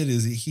hit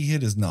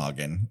his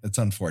noggin. It's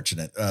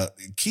unfortunate.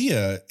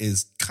 Kia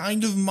is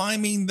kind of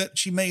miming that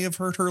she may have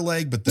hurt her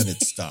leg, but then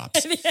it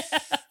stops.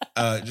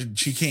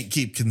 She can't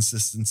keep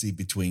consistency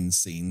between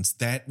scenes.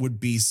 That would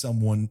be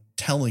someone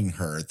telling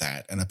her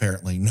that, and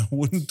apparently no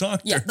one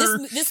talked to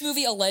her. This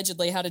movie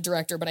allegedly had a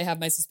director, but I have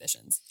my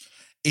suspicions.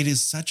 It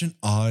is such an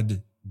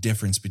odd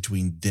difference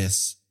between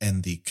this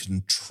and the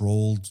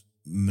controlled,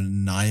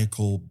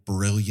 maniacal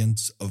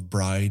brilliance of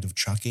Bride of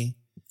Chucky.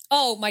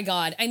 Oh my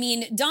God. I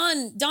mean,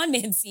 Don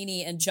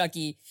Mancini and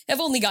Chucky have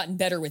only gotten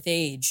better with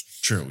age.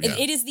 True. Yeah.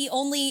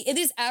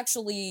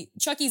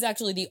 Chucky's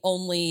actually the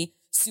only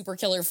super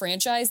killer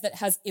franchise that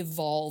has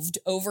evolved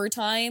over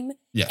time.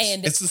 Yes.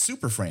 And it's the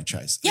super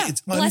franchise. Yeah,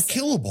 it's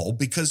unkillable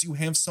because you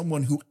have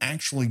someone who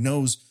actually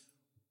knows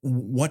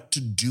what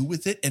to do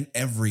with it in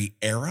every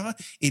era.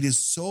 It is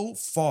so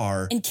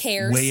far and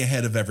cares way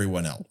ahead of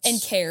everyone else. And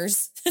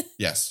cares.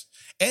 Yes.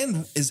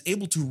 And is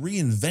able to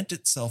reinvent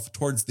itself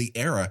towards the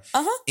era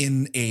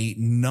in a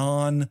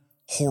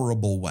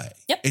non-horrible way.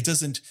 Yep. It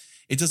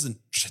doesn't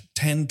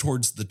tend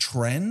towards the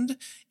trend.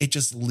 It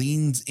just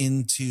leans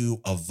into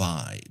a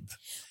vibe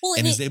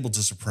and is able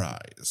to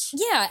surprise.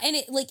 Yeah. And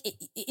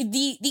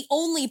the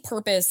only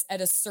purpose at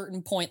a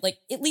certain point, like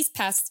at least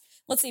past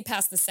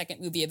the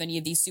second movie of any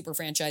of these super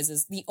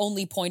franchises, the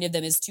only point of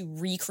them is to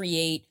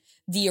recreate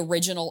the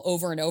original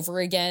over and over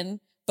again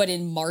but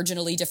in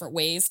marginally different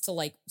ways to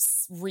like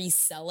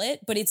resell it.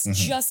 But it's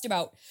just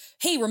about,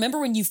 hey, remember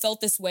when you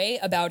felt this way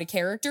about a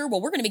character?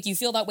 Well, we're going to make you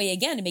feel that way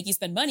again and make you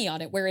spend money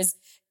on it. Whereas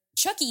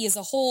Chucky is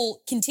a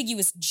whole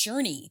contiguous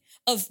journey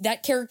of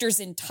that character's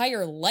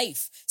entire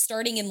life,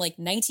 starting in like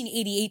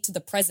 1988 to the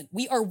present.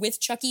 We are with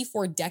Chucky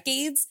for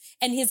decades,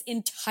 and his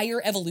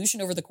entire evolution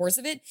over the course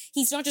of it.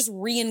 He's not just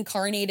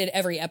reincarnated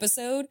every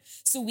episode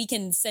so we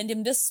can send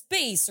him to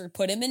space or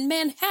put him in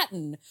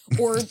Manhattan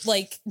or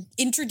like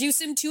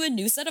introduce him to a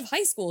new set of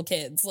high school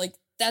kids. Like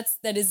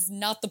that is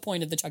not the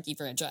point of the Chucky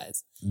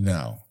franchise.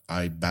 No,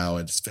 I bow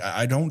it.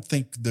 I don't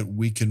think that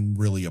we can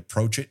really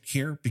approach it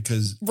here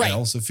because I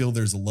also feel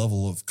there's a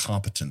level of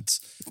competence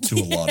to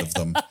a lot of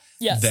them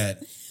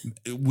that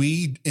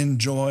we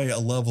enjoy a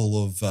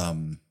level of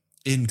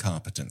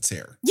incompetence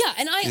here. Yeah,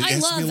 and I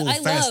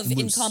love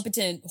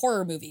incompetent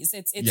horror movies.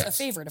 It's a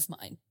favorite of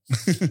mine.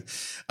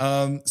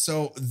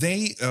 So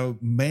they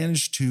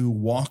managed to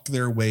walk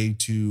their way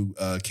to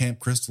Camp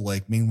Crystal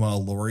Lake.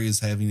 Meanwhile, Laurie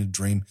is having a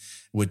dream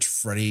which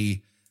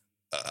Freddy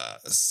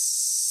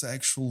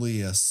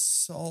sexually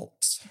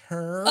assaults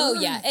her. Oh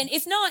yeah, and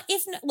if not,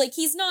 like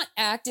he's not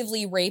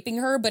actively raping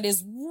her, but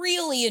is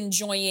really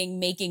enjoying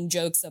making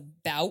jokes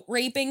about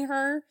raping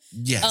her.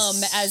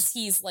 Yes. As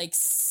he's like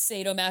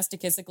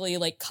sadomasochistically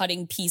like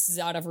cutting pieces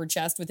out of her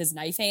chest with his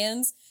knife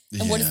hands.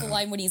 And what is the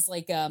line when he's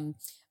like,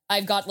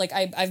 I've got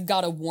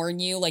to warn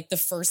you, like the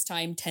first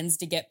time tends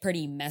to get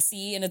pretty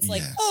messy. And it's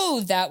like,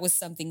 oh, that was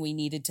something we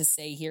needed to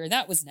say here.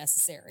 That was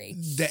necessary.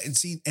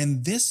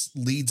 And this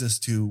leads us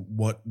to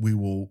what we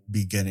will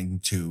be getting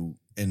to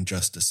in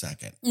just a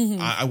second.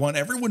 I want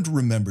everyone to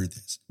remember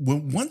this.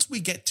 Once we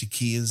get to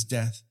Kia's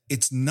death,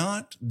 it's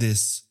not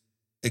this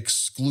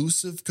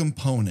exclusive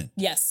component.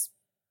 Yes.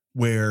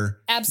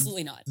 Where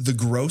absolutely not. The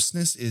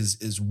grossness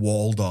is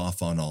walled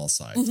off on all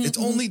sides. It's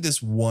only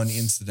this one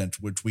incident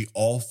which we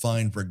all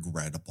find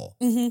regrettable.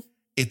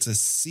 It's a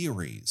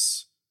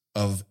series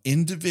of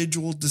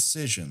individual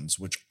decisions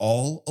which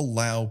all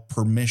allow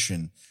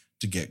permission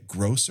to get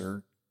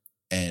grosser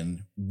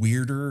and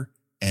weirder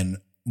and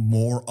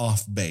more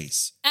off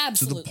base.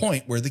 Absolutely. To the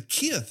point where the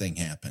Kia thing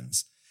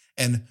happens.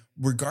 And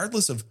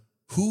regardless of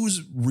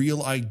whose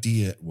real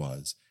idea it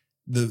was,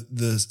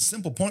 the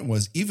simple point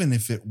was, even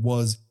if it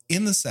was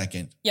in the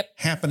second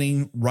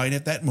happening right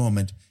at that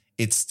moment,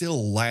 it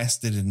still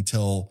lasted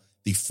until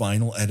the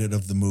final edit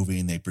of the movie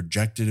and they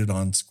projected it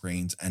on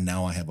screens. And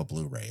now I have a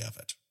Blu-ray of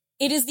it.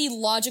 It is the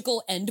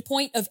logical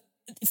endpoint of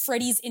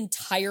Freddy's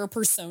entire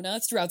persona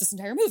throughout this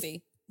entire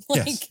movie.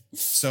 Yes.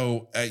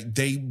 So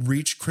they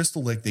reach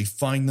Crystal Lake. They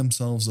find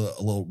themselves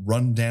a little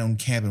rundown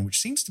cabin,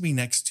 which seems to be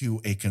next to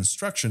a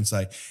construction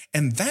site.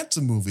 And that's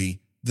a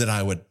movie that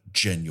I would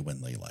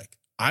genuinely like.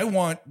 I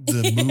want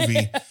the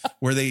movie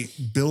where they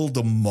build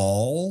a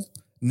mall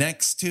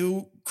next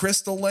to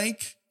Crystal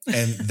Lake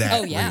and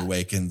that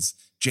reawakens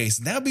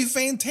Jason. That would be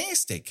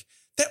fantastic.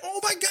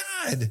 Oh my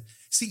God.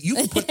 See, you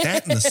can put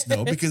that in the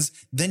snow because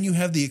then you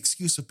have the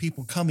excuse of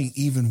people coming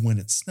even when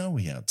it's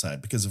snowy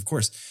outside. Because, of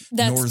course,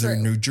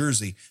 Northern New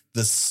Jersey,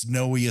 the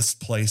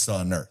snowiest place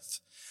on earth.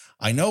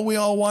 I know we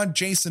all want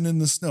Jason in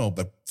the snow,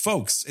 but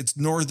folks, it's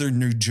Northern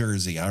New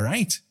Jersey, all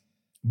right?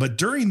 But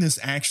during this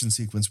action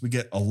sequence, we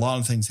get a lot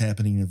of things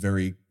happening in a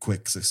very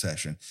quick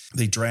succession.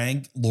 They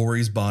drag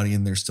Laurie's body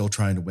and they're still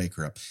trying to wake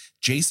her up.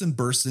 Jason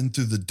bursts in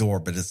through the door,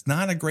 but it's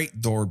not a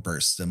great door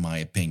burst, in my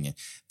opinion.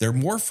 They're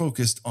more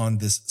focused on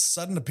this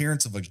sudden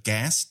appearance of a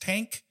gas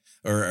tank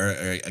or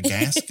a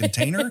gas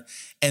container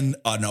and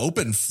an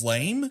open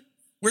flame.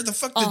 Where the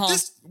fuck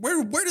did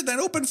where did that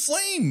open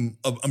flame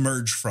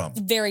emerge from?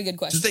 Very good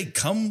question. Did they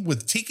come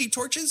with tiki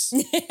torches?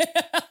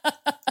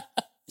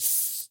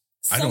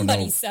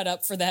 Somebody set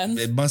up for them.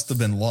 It must have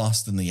been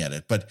lost in the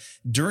edit. But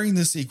during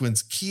the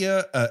sequence,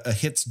 Kia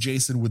hits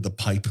Jason with the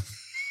pipe,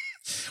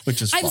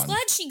 which is fun.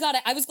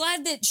 I was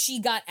glad that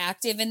she got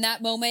active in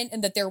that moment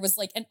and that there was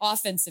like an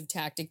offensive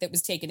tactic that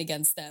was taken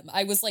against them.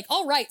 I was like,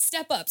 all right,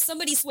 step up.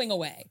 Somebody swing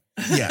away.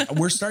 Yeah,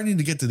 we're starting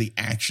to get to the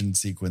action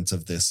sequence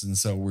of this. And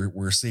so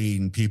we're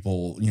seeing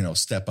people,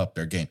 step up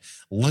their game.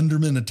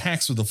 Linderman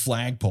attacks with a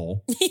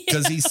flagpole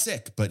because he's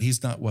sick, but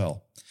he's not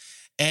well.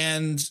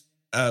 And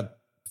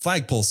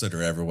flagpole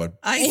sitter, everyone.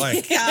 I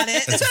got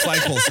it. It's a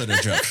flagpole sitter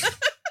joke.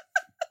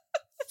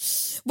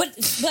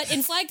 But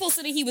in Flagpole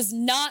City, he was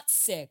not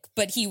sick,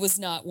 but he was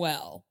not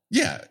well.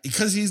 Yeah,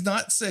 because he's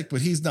not sick,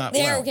 but he's not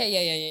well.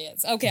 Okay,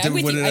 yeah. Okay, I'm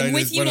with you. I'm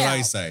with you now. What did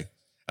I say?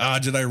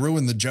 Did I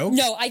ruin the joke?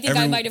 No, I think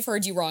I might have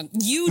heard you wrong.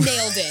 You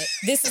nailed it.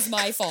 This is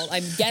my fault.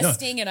 I'm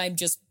guesting and I'm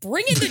just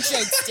bringing the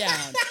jokes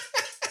down.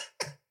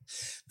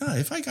 No,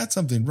 if I got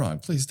something wrong,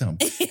 please tell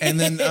me. And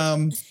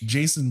then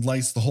Jason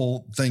lights the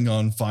whole thing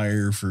on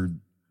fire for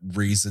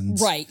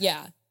reasons. Right,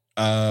 yeah.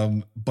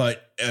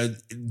 But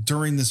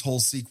during this whole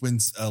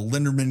sequence,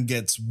 Linderman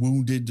gets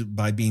wounded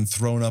by being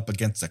thrown up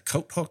against a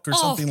coat hook or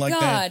something like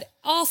that.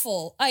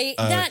 Awful. His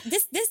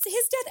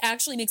death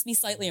actually makes me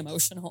slightly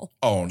emotional.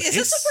 Oh, is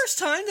this the first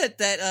time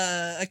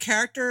that a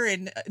character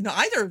in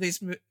either of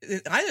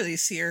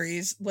these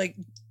series like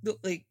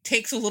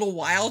takes a little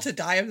while to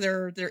die of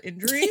their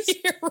injuries?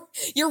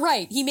 You're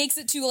right. He makes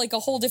it to like a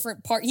whole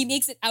different part. He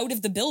makes it out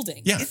of the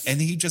building. Yeah,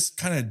 and he just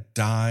kind of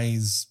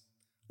dies.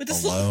 With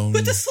this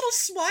little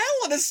smile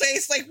on his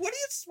face, like, what are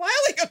you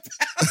smiling about?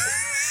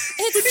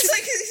 he's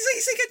like,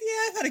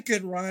 yeah, I've had a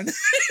good run.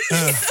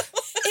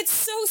 It's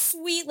so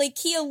sweet. Like,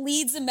 Kia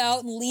leads him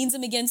out and leans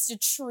him against a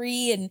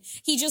tree, and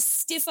he just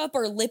stiff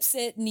upper lips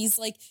it, and he's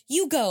like,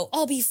 you go,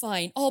 I'll be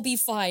fine.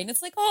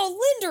 It's like,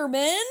 oh,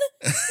 Linderman,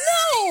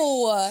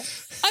 no.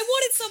 I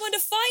wanted someone to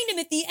find him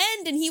at the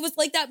end, and he was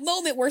like that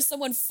moment where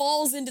someone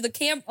falls into the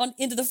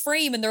into the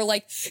frame, and they're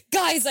like,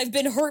 guys, I've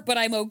been hurt, but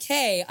I'm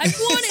okay. I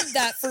wanted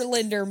that for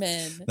Linderman.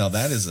 Now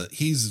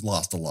he's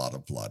lost a lot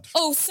of blood.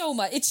 Oh, so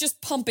much. It's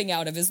just pumping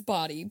out of his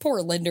body.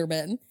 Poor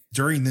Linderman.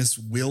 During this,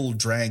 Will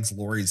drags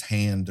Laurie's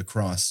hand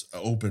across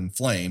open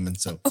flame, and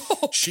so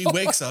she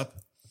wakes up,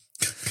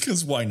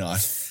 because why not?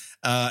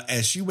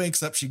 As she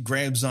wakes up, she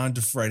grabs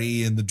onto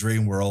Freddy in the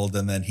dream world,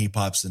 and then he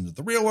pops into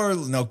the real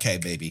world, and okay,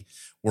 baby,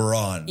 we're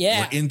on.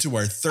 Yeah. We're into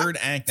our third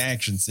act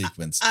action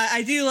sequence.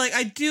 I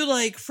do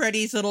like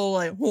Freddy's little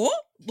like, what?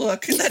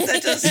 Look, he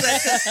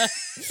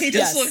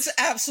just looks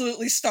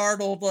absolutely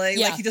startled, like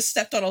he just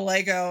stepped on a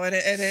Lego, and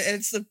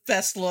it's the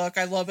best look.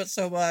 I love it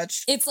so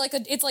much. It's like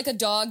a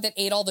dog that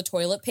ate all the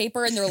toilet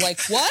paper, and they're like,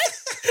 "What?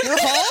 You're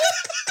home?"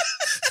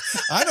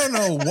 I don't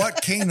know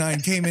what canine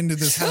came into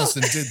this house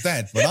and did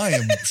that, but I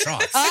am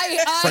shocked.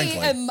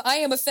 I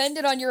am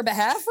offended on your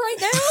behalf right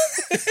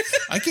now.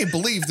 I can't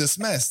believe this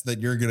mess that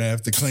you're going to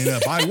have to clean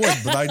up. I would,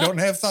 but I don't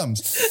have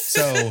thumbs,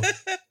 so.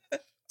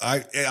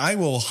 I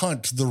will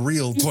hunt the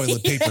real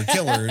toilet paper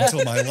killer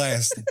until my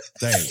last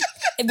day.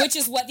 Which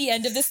is what the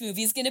end of this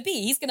movie is going to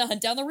be. He's going to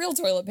hunt down the real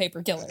toilet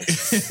paper killer.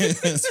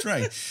 That's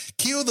right.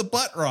 Cue the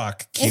butt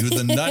rock. Cue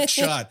the nut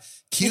shot.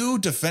 Cue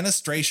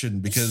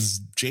defenestration, because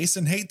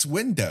Jason hates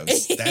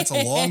windows. That's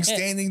a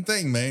long-standing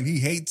thing, man. He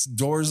hates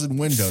doors and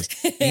windows.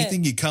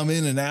 Anything you come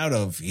in and out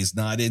of, he's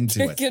not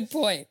into it. Good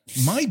point.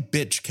 My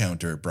bitch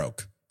counter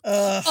broke.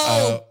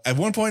 At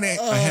one point,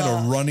 I had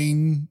a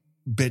running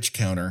bitch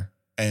counter.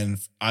 And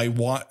I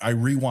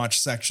rewatch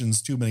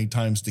sections too many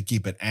times to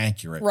keep it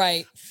accurate.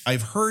 Right.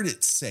 I've heard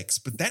it's 6,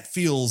 but that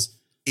feels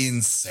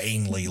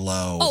insanely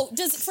low. Oh,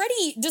 does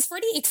Freddy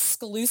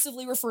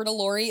exclusively refer to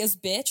Laurie as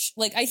bitch?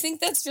 Like, I think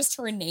that's just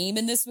her name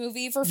in this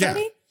movie for Freddy.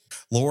 Yeah.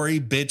 Laurie,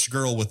 bitch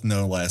girl with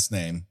no last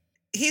name.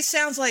 He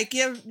sounds like,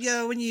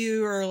 when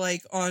you are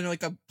like on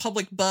like a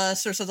public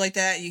bus or something like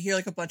that, you hear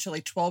like a bunch of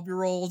like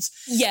 12-year-olds.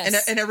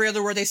 Yes. And every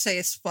other word they say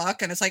is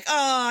fuck. And it's like,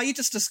 oh, you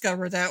just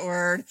discovered that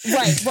word.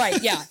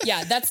 Right.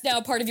 Yeah. That's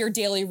now part of your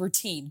daily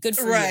routine. Good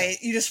for you. Right.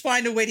 You just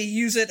find a way to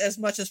use it as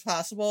much as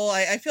possible.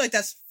 I feel like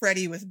that's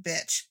Freddy with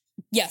bitch.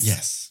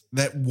 Yes.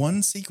 That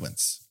one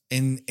sequence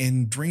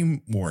in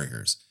Dream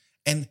Warriors.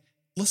 And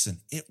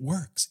listen, it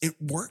works. It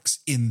works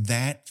in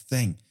that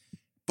thing.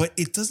 But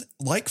it doesn't,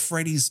 like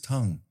Freddy's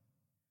tongue.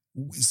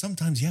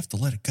 Sometimes you have to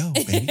let it go,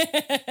 baby.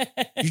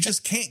 You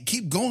just can't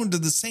keep going to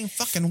the same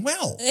fucking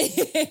well.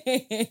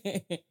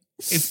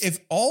 If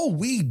all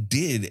we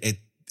did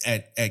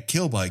at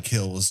Kill by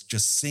Kill was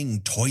just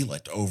sing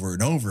toilet over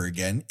and over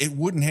again, it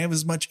wouldn't have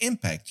as much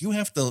impact. You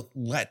have to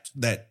let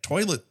that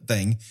toilet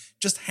thing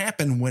just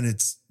happen when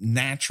it's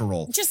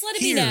natural. Just let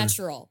it be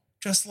natural.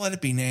 Just let it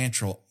be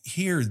natural.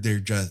 Here,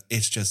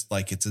 it's just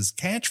like it's his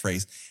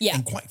catchphrase. Yeah.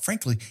 And quite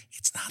frankly,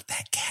 it's not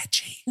that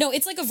catchy. No,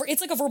 it's like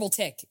a verbal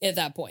tick at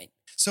that point.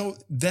 So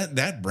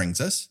that brings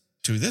us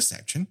to this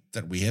section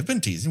that we have been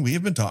teasing. We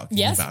have been talking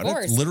about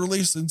it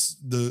literally since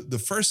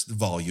the first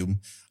volume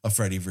of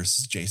Freddy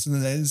vs. Jason,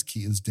 and that is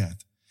Kia's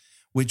death.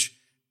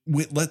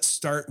 Let's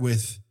start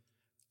with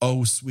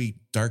Oh Sweet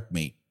Dark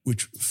Meat.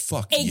 Which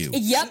fuck you.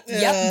 Yep.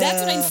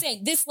 That's what I'm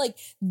saying. This, like,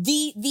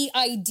 the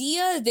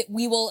idea that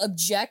we will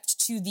object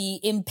to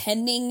the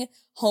impending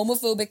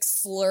homophobic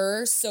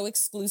slur so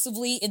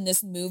exclusively in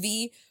this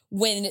movie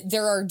when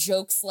there are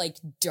jokes like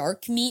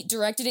dark meat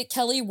directed at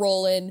Kelly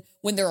Rowland,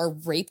 when there are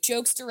rape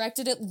jokes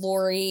directed at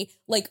Laurie.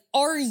 Like,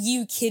 are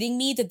you kidding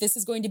me that this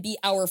is going to be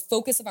our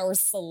focus of our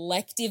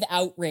selective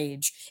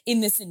outrage in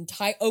this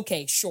entire...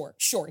 Okay, sure.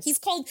 He's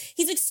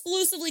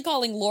exclusively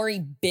calling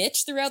Laurie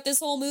bitch throughout this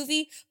whole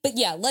movie. But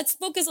yeah, let's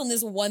focus on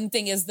this one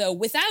thing as though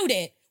without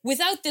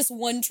this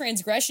one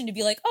transgression to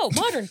be like, oh,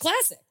 modern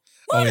classic.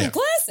 Classic.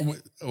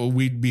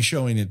 We'd be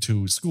showing it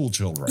to school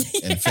children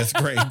in 5th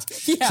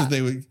grade. So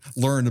they would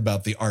learn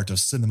about the art of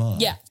cinema.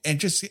 Yeah.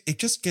 And it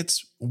just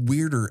gets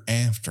weirder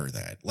after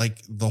that.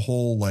 Like the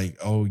whole like,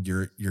 oh,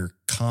 you're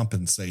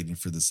compensating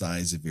for the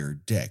size of your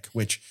dick,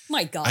 which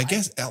my God. I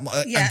guess I'm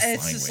fine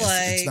it's just with.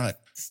 like, it's not,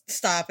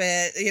 stop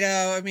it.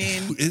 I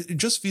mean, it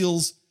just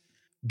feels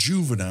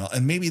juvenile.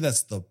 And maybe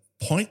that's the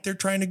point they're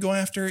trying to go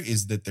after,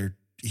 is that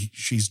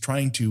she's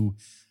trying to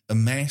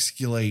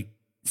emasculate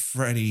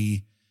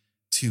Freddy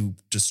to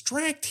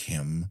distract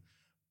him,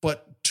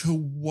 but to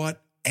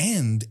what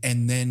end?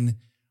 And then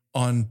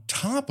on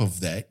top of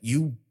that,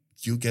 you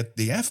get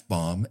the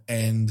F-bomb,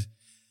 and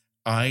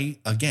I,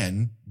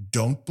 again,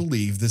 don't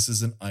believe this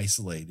is an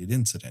isolated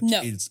incident.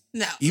 No.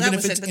 Even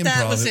if it's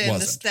improv, it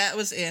wasn't. That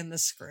was in the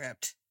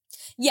script.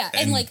 Yeah,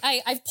 and like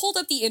I've pulled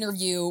up the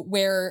interview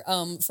where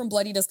from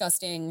Bloody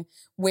Disgusting,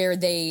 where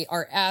the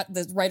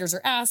writers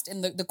are asked,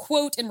 and the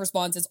quote in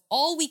response is,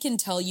 "All we can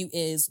tell you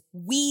is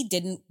we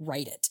didn't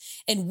write it,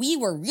 and we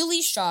were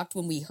really shocked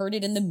when we heard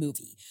it in the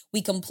movie.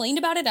 We complained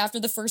about it after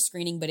the first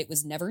screening, but it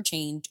was never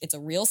changed. It's a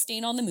real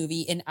stain on the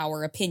movie, in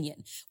our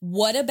opinion.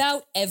 What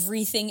about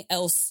everything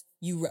else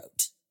you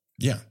wrote?"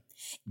 Yeah.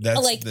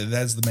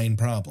 That's the main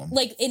problem.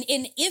 Like,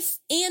 if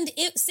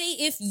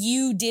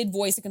you did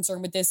voice a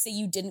concern with this, say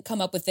you didn't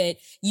come up with it,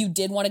 you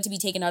did want it to be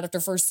taken out after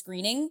first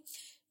screening,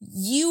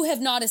 you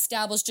have not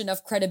established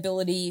enough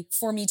credibility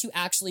for me to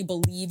actually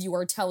believe you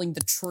are telling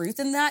the truth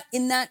in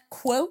that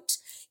quote,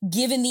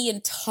 given the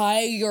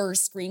entire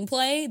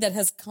screenplay that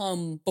has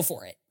come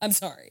before it. I'm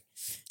sorry.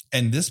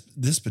 And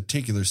this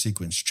particular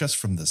sequence, just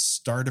from the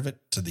start of it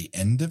to the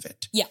end of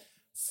it,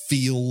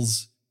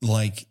 feels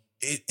like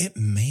it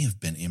may have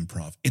been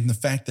improv, in the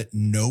fact that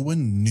no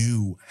one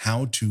knew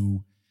how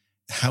to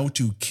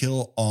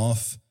kill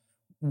off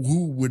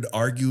who would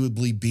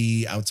arguably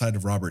be, outside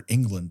of Robert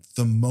Englund,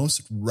 the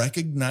most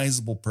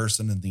recognizable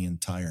person in the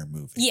entire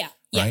movie. Yeah.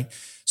 Right.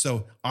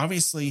 So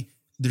obviously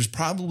there's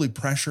probably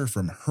pressure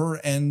from her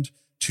end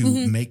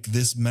to make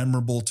this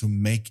memorable, to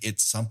make it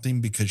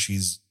something, because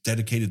she's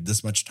dedicated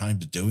this much time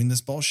to doing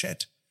this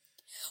bullshit.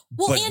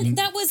 Well, But and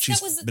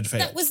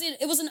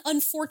it was an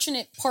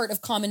unfortunate part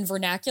of common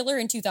vernacular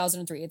in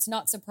 2003. It's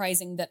not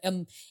surprising that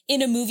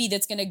in a movie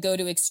that's going to go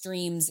to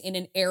extremes, in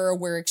an era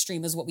where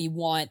extreme is what we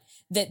want,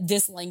 that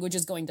this language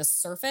is going to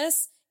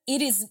surface.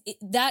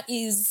 That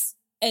is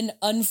an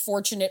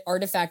unfortunate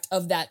artifact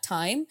of that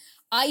time.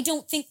 I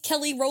don't think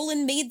Kelly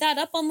Rowland made that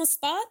up on the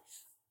spot.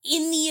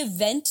 In the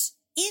event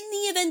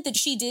that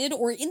she did,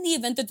 or in the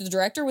event that the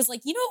director was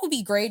like, you know what would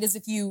be great is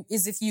if you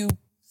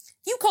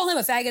call him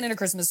a faggot in a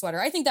Christmas sweater.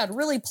 I think that'd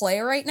really play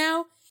right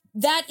now.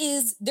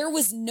 There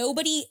was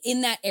nobody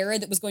in that era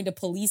that was going to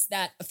police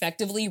that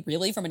effectively,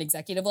 really, from an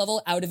executive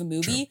level out of a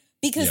movie,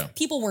 because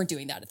people weren't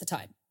doing that at the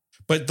time.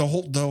 But the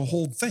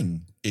whole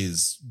thing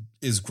is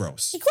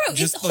gross. It's gross.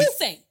 It's the whole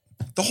thing.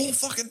 The whole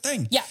fucking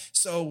thing. Yeah.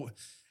 So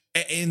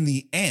in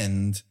the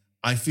end,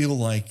 I feel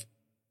like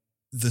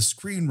the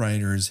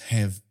screenwriters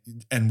have,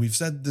 and we've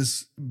said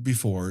this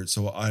before,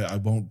 so I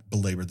won't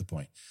belabor the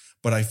point,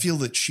 but I feel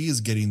that she is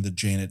getting the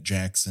Janet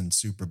Jackson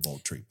Super Bowl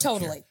treatment.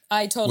 Totally. Here,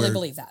 I totally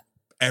believe that.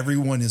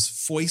 Everyone is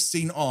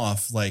foisting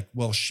off like,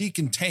 well, she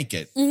can take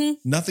it.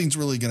 Nothing's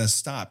really going to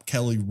stop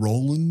Kelly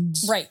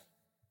Rowland's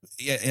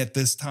at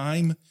this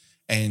time.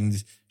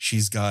 And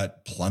she's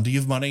got plenty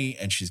of money,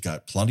 and she's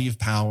got plenty of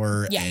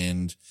power,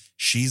 and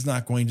she's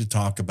not going to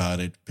talk about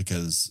it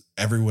because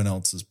everyone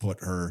else has put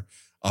her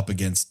up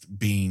against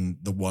being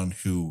the one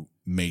who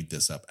made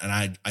this up.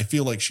 And I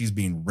feel like she's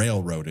being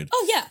railroaded.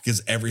 Oh, yeah.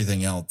 Because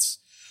everything else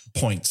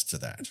points to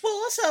that. Well,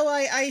 also,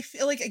 I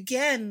feel like,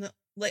 again,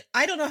 like,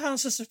 I don't know how I'm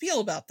supposed to feel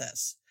about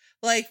this.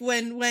 Like,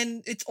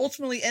 when it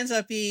ultimately ends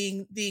up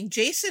being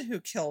Jason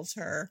who kills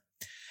her,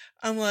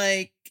 I'm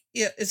like,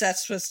 yeah, is that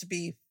supposed to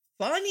be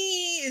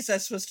funny? Is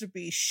that supposed to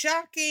be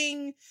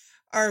shocking?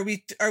 Are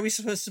we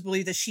supposed to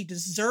believe that she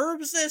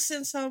deserves this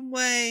in some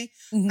way?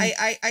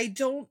 I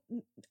don't,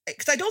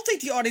 because I don't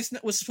think the audience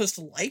was supposed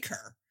to like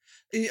her.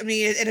 I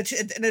mean, and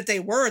if they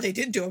were, they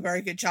didn't do a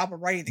very good job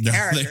of writing the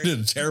character. They did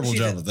a terrible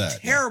job of that.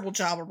 Terrible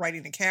job of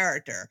writing the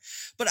character.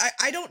 But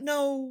I don't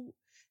know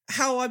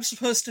how I'm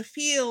supposed to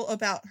feel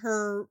about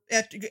her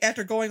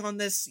after going on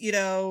this,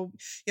 oh,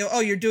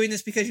 you're doing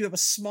this because you have a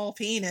small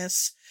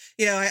penis.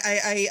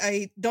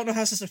 I don't know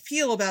how I'm supposed to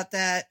feel about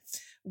that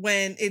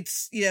when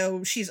it's,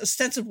 she's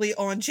ostensibly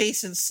on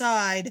Jason's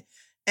side,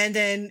 and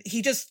then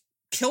he just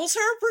kills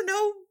her for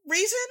no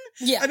reason.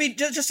 Yeah. I mean,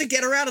 just to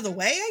get her out of the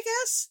way, I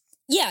guess.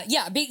 Yeah.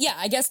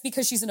 I guess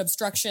because she's an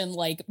obstruction,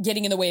 like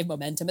getting in the way of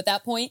momentum at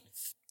that point.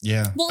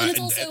 Yeah. Well, and it's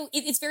also,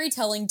 it's very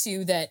telling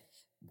too that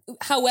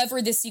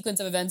however this sequence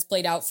of events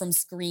played out from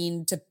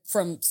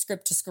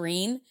script to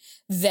screen,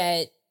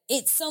 that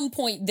at some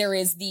point there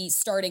is the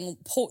sort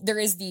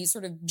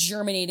of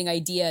germinating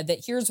idea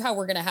that here's how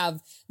we're going to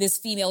have this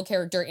female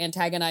character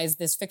antagonize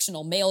this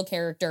fictional male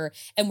character,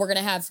 and we're going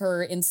to have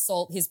her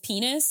insult his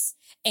penis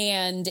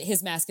and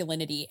his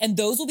masculinity. And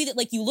those will be that,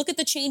 like, you look at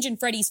the change in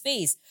Freddie's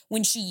face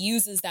when she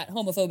uses that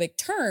homophobic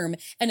term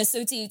and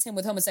associates him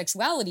with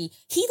homosexuality.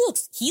 He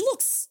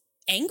looks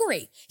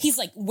angry. He's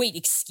like, wait,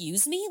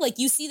 excuse me? Like,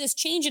 you see this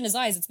change in his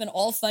eyes. It's been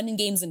all fun and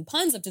games and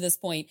puns up to this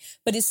point.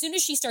 But as soon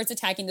as she starts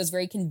attacking those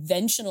very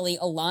conventionally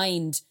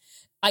aligned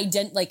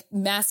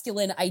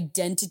masculine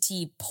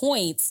identity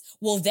points,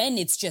 well, then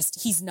it's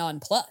just, he's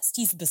nonplussed.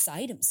 He's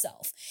beside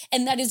himself.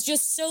 And that is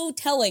just so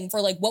telling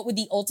for like, what would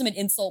the ultimate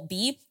insult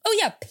be? Oh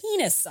yeah,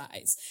 penis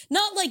size.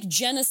 Not like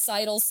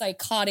genocidal,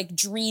 psychotic,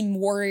 dream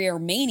warrior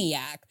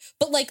maniac,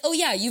 but like, oh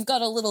yeah, you've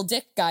got a little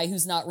dick guy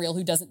who's not real,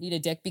 who doesn't need a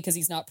dick because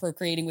he's not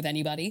procreating with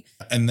anybody.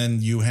 And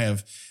then you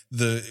have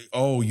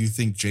you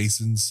think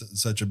Jason's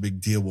such a big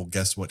deal. Well,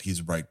 guess what?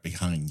 He's right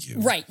behind you.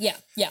 Right. Yeah.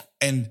 Yeah.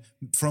 And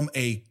from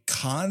a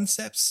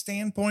concept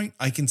standpoint,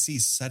 I can see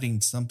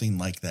setting something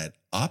like that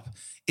up.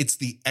 It's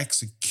the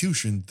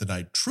execution that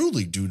I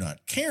truly do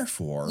not care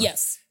for.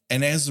 Yes.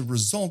 And as a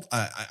result,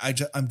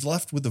 I'm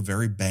left with a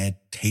very bad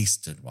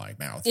taste in my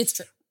mouth. It's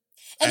true.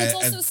 And it's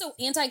also so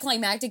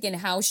anticlimactic in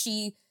how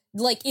she,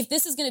 like, if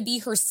this is going to be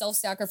her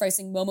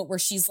self-sacrificing moment where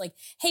she's like,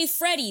 hey,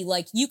 Freddie,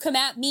 like, you come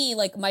at me,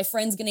 like, my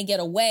friend's going to get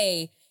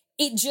away.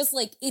 It just,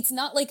 like, it's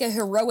not like a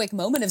heroic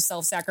moment of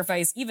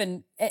self-sacrifice.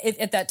 Even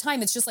at that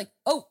time, it's just like,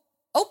 oh,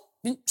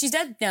 she's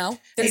dead now.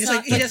 He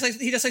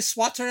just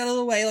swats her out of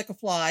the way like a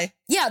fly.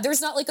 Yeah, there's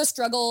not like a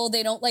struggle.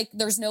 They don't like,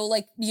 there's no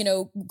like,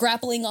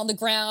 grappling on the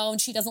ground.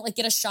 She doesn't like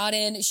get a shot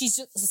in. She's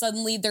just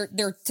suddenly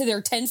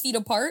they're 10 feet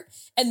apart.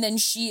 And then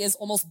she is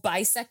almost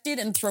bisected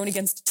and thrown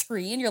against a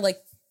tree. And you're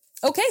like,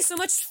 okay, so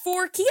much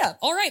for Kia.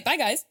 All right, bye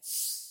guys.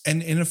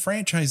 And in a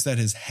franchise that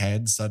has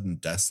had sudden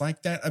deaths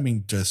like that, I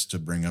mean, just to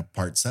bring up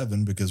part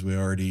 7, because we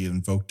already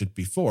invoked it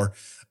before,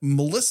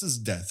 Melissa's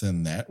death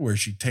in that, where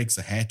she takes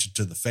a hatchet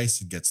to the face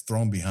and gets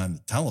thrown behind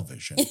the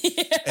television,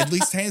 at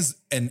least has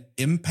an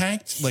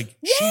impact. Like,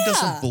 she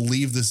doesn't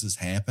believe this is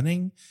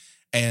happening.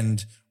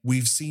 And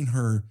we've seen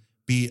her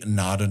be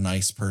not a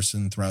nice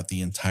person throughout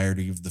the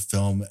entirety of the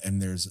film.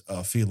 And there's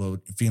a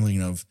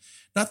feeling of,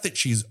 not that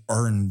she's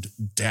earned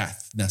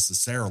death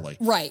necessarily,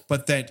 right?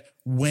 But that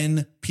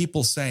when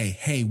people say,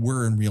 hey,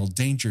 we're in real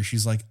danger,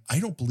 she's like, I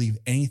don't believe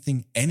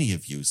anything any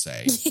of you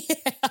say.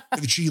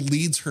 She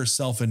leads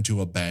herself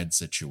into a bad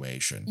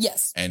situation.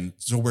 Yes. And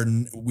so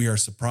we are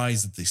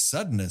surprised at the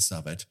suddenness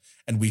of it,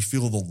 and we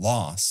feel the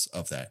loss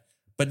of that,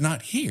 but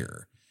not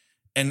here.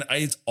 And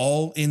it's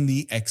all in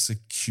the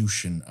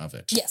execution of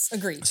it. Yes,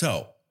 agreed.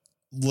 So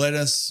let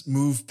us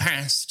move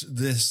past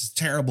this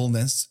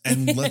terribleness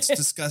and let's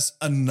discuss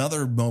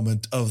another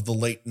moment of the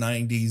late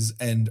 90s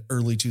and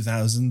early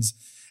 2000s,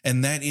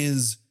 and that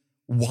is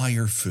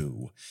wire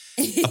fu.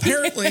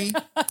 Apparently,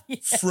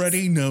 yes.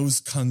 Freddie knows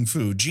kung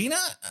fu. Gina,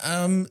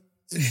 have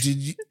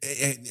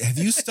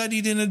you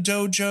studied in a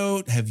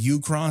dojo? Have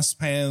you crossed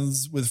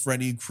paths with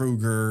Freddy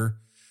Krueger?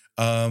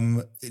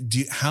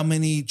 How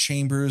many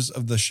chambers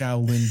of the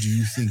Shaolin do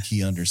you think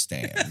he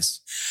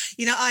understands?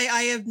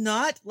 I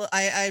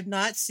have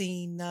not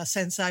seen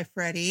Sensei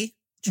Freddy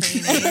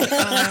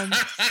training,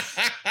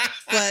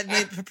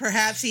 but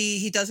perhaps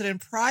he does it in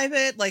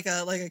private, like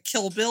a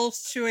Kill Bill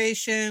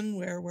situation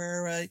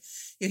where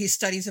he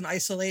studies in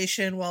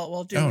isolation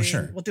while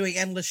doing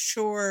endless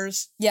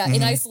chores. Yeah,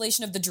 in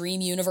isolation of the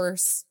dream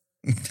universe.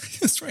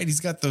 That's right. He's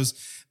got those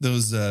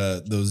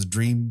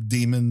dream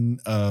demon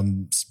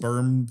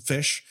sperm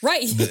fish.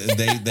 Right.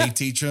 They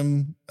teach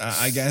him,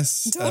 I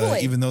guess,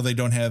 totally. Even though they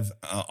don't have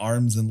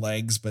arms and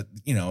legs, but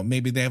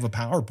maybe they have a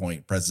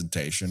PowerPoint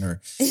presentation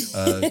or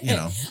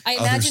I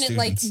imagine it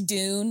like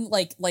Dune,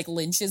 like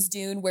Lynch's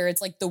Dune, where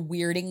it's like the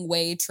Weirding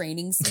Way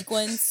training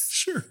sequence.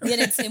 Sure.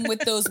 Then it's him with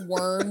those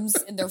worms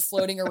and they're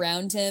floating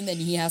around him and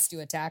he has to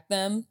attack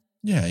them.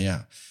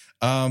 Yeah.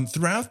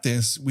 Throughout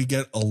this, we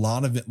get a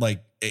lot of it.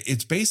 Like,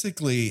 it's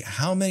basically,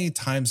 how many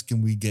times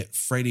can we get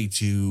Freddy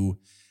to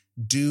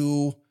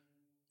do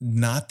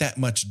not that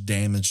much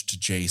damage to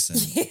Jason?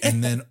 Yeah.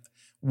 And then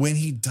when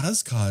he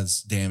does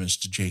cause damage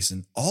to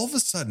Jason, all of a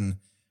sudden,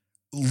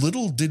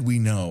 little did we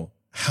know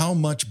how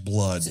much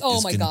blood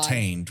is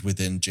contained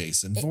within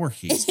Jason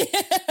Voorhees.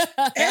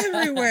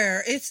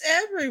 Everywhere. It's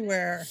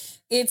everywhere.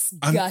 It's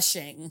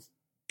gushing.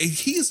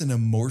 He is an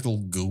immortal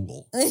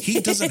ghoul. He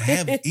doesn't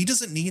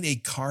need a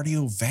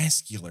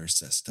cardiovascular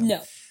system.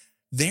 No.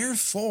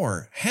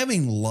 Therefore,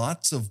 having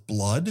lots of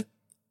blood,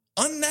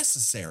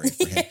 unnecessary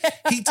for him.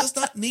 He does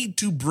not need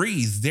to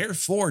breathe.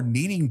 Therefore,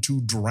 needing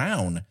to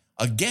drown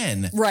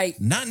again. Right.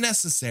 Not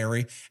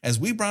necessary. As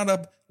we brought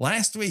up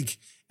last week,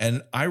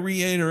 and I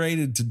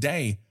reiterated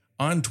today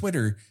on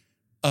Twitter,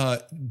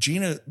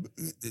 Gina,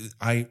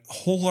 I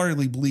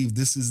wholeheartedly believe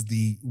this is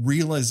the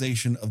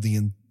realization of the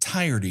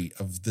entirety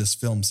of this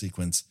film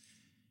sequence.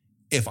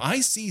 If I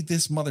see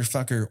this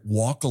motherfucker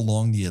walk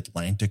along the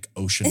Atlantic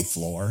Ocean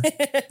floor,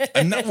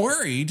 I'm not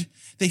worried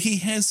that he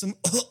has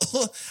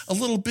a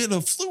little bit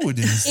of fluid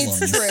in his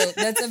lungs. It's true.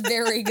 That's a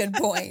very good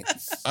point.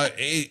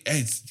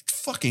 It's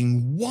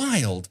fucking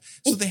wild.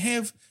 So they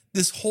have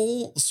this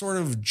whole sort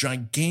of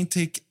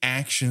gigantic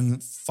action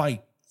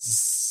fight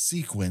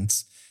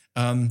sequence.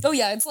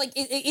 It's like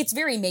it's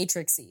very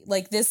Matrixy.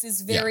 Like, this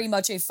is very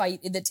much a fight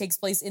that takes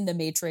place in the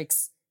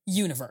Matrix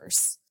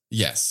universe.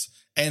 Yes.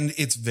 And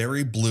it's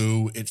very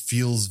blue. It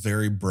feels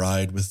very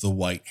bride with the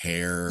white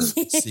hair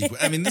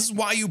sequence. I mean, this is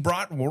why you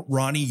brought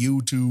Ronnie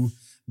Yu to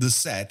the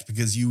set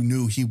because you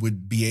knew he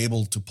would be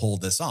able to pull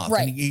this off.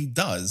 Right. And he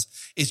does.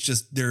 It's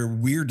just there are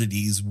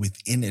weirdities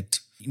within it,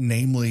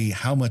 namely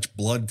how much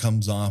blood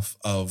comes off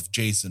of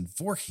Jason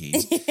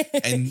Voorhees.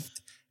 and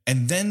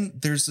then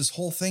there's this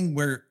whole thing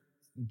where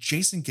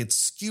Jason gets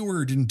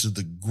skewered into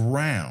the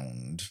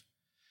ground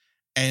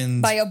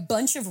and by a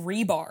bunch of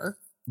rebar.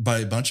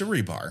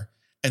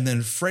 And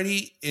then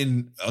Freddy,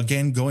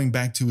 again, going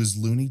back to his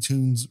Looney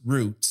Tunes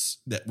roots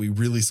that we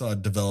really saw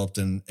developed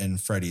in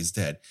Freddy's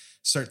Dead,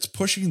 starts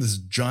pushing this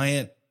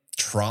giant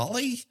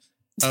trolley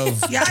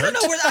of Yeah, dirt. I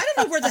don't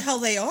know where the hell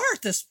they are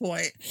at this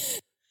point.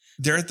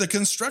 They're at the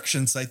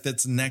construction site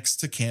that's next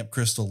to Camp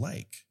Crystal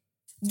Lake.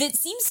 That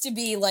seems to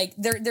be like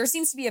there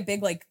seems to be a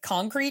big like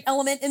concrete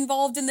element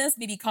involved in this,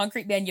 maybe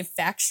concrete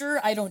manufacture.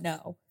 I don't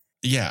know.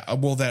 Yeah,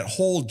 well, that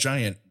whole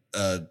giant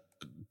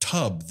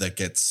tub that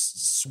gets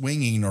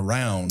swinging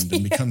around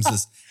and becomes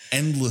this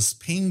endless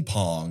ping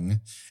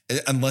pong,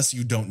 unless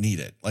you don't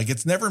need it. Like,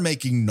 it's never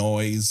making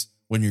noise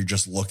when you're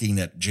just looking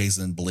at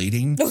Jason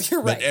bleeding. No,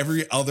 you're right. But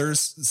every other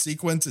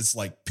sequence, it's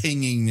like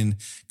pinging and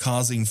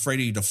causing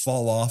Freddy to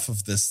fall off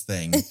of this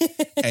thing.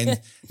 And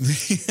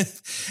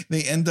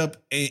they end up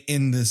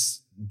in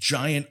this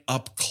giant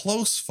up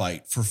close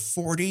fight for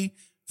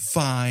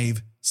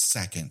 45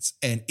 seconds.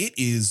 And it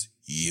is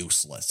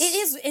useless. It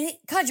is.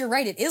 God, you're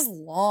right. It is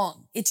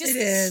long. It just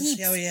keeps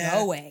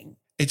going.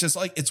 It's just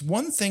like, it's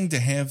one thing to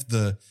have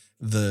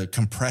the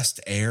compressed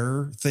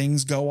air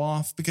things go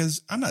off,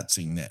 because I'm not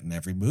seeing that in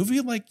every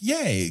movie. Like,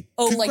 yay.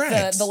 Oh, congrats.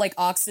 like the like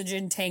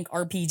oxygen tank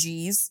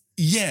RPGs.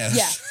 Yes.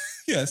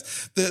 Yeah.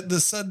 Yes.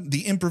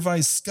 The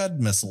improvised Scud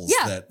missiles.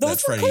 Yeah,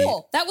 those were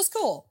cool. That was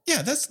cool.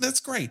 Yeah, that's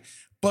great.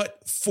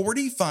 But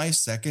 45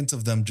 seconds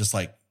of them just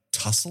like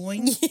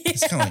tussling. Yeah.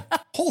 It's kind of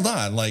like, hold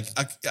on. Like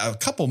a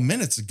couple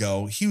minutes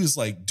ago, he was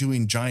like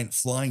doing giant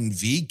flying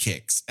V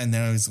kicks, and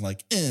now he's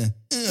like,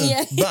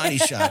 body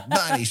shot.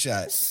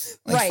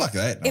 Like, right. Fuck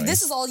that noise. If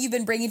this is all you've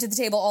been bringing to the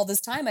table all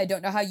this time, I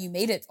don't know how you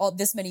made it all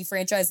this many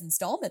franchise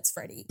installments,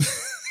 Freddy.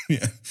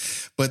 Yeah.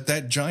 But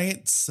that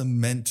giant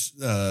cement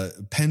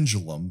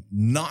pendulum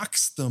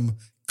knocks them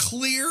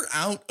clear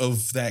out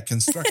of that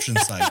construction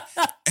site.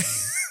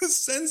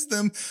 Sends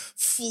them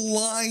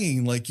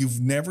flying like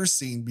you've never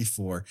seen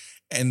before,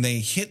 and they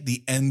hit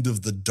the end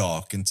of the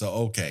dock. And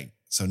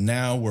so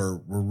now we're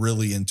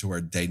really into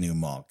our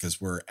denouement, because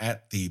we're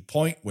at the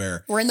point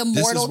where we're in the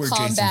Mortal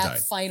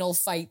Kombat final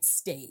fight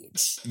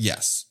stage.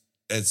 Yes.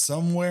 And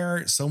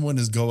somewhere someone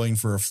is going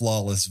for a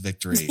flawless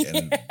victory,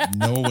 and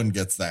no one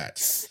gets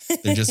that.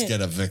 They just get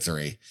a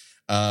victory.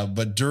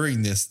 But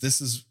during this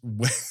is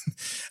when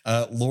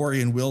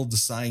Laurie and Will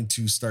decide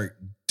to start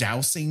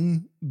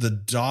dousing the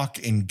dock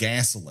in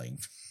gasoline.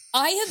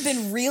 I have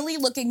been really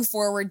looking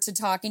forward to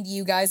talking to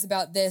you guys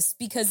about this,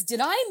 because did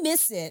I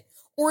miss it,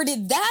 or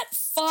did that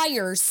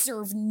fire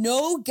serve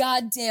no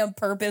goddamn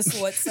purpose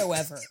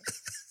whatsoever?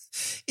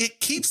 It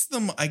keeps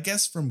them, I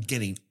guess, from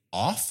getting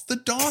off the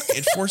dock.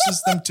 It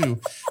forces them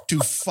to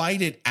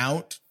fight it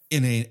out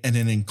in an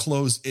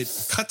enclosed.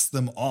 It cuts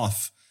them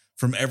off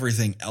from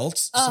everything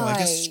else. So I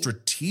guess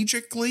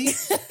strategically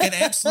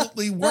it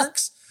absolutely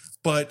works,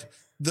 but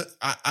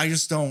I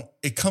just don't,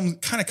 it kind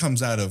of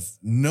comes out of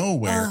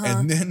nowhere.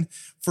 And then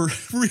for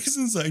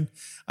reasons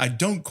I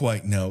don't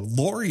quite know,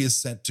 Laurie is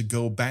sent to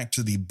go back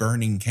to the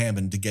burning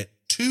cabin to get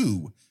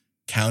two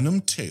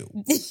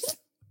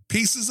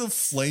pieces of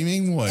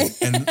flaming wood,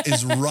 and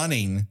is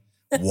running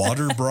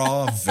water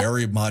bra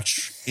very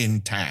much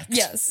intact.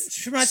 Yes.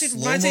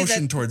 Slow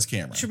motion towards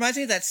camera. She reminds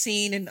me of that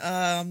scene in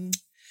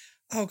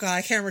oh god,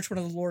 I can't remember which one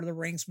of the Lord of the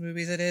Rings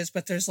movies it is,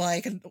 but there's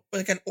like an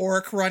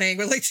orc running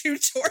with like two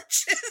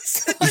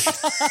torches.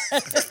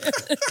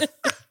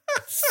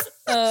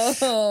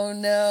 Oh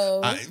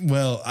no.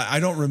 I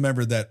don't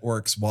remember that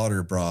orc's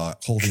water bra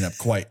holding up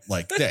quite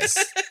like this.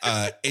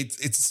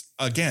 It's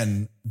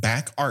again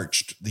back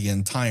arched the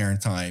entire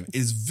time. It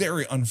is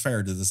very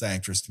unfair to this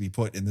actress to be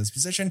put in this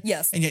position.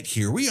 Yes. And yet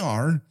here we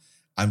are.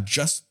 I'm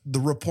just the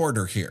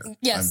reporter here.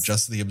 Yes. I'm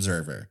just the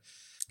observer.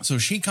 So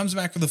she comes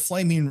back with a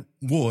flaming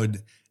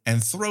wood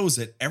and throws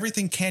it.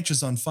 Everything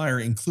catches on fire,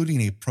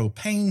 including a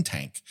propane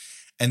tank.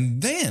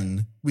 And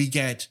then we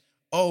get,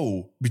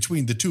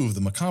 between the two of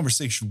them, a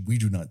conversation we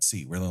do not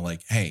see, where they're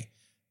like, hey,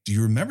 do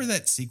you remember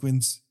that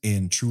sequence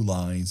in True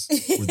Lies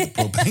where the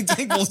propane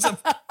tank blows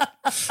up?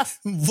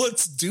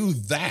 Let's do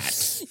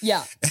that.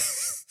 Yeah.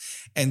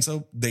 And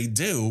so they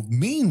do.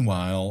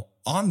 Meanwhile,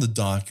 on the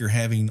dock, you're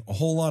having a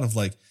whole lot of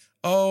like,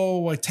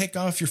 I take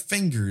off your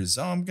fingers.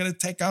 I'm going to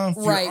take off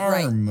your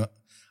arm. Right.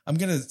 I'm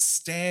going to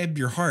stab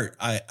your heart.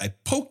 I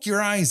poke your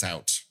eyes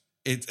out.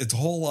 It's a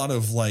whole lot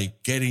of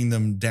like getting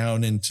them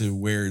down into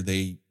where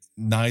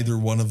neither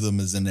one of them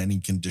is in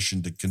any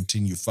condition to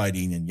continue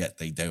fighting, and yet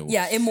they do.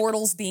 Yeah,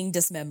 immortals being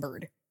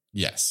dismembered.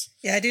 Yes.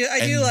 Yeah,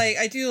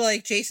 I do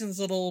like Jason's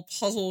little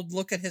puzzled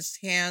look at his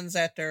hands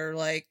after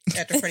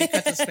Freddy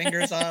cuts his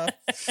fingers off.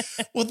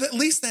 Well, at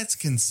least that's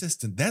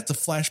consistent. That's a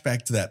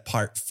flashback to that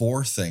part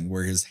 4 thing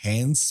where his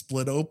hands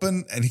split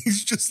open and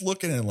he's just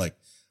looking at it like,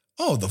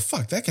 oh, the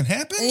fuck, that can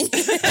happen?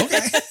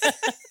 Okay.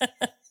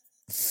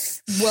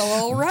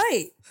 Well, all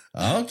right.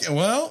 Okay,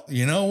 well,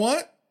 you know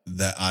what?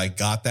 That I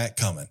got that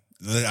coming.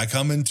 I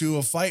come into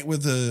a fight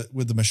with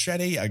the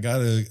machete. I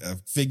got a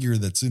figure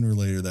that sooner or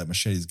later that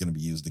machete is going to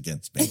be used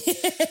against me.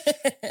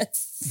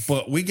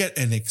 But we get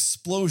an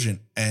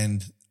explosion,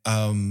 and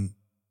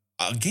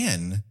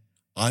again,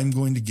 I'm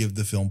going to give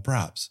the film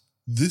props.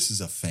 This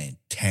is a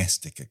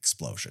fantastic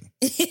explosion.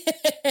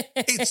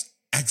 It's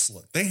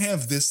excellent. They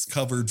have this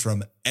covered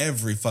from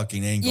every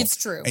fucking angle. It's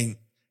true. And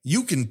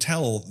you can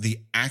tell the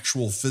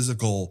actual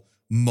physical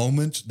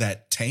moment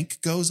that tank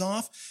goes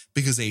off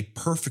because a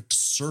perfect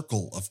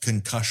circle of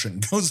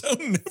concussion goes out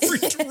in every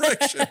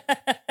direction.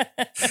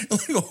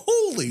 Like,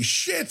 holy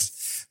shit,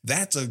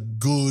 that's a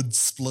good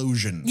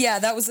explosion. Yeah,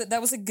 that was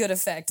a good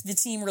effect. The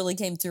team really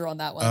came through on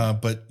that one.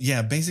 But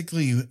yeah,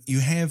 basically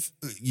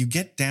you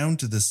get down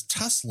to this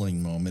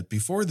tussling moment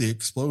before the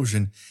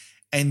explosion,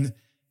 and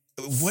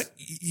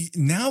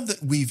now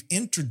that we've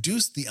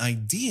introduced the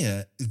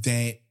idea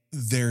that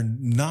their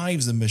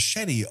knives and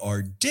machete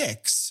are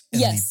dicks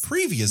in the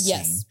previous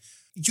scene,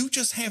 you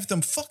just have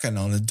them fucking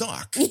on a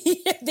dock.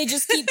 They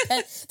just keep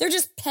they're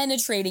just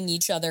penetrating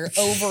each other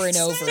over and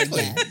over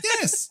again.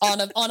 Yes.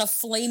 On a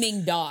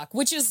flaming dock,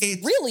 which is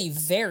really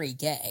very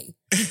gay.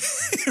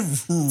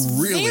 It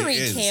really very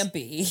is.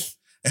 Campy.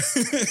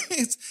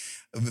 It's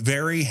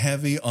very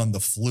heavy on the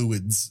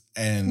fluids,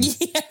 and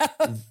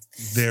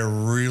they're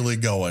really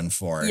going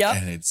for it. Yep.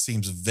 And it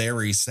seems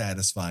very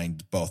satisfying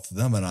to both of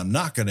them, and I'm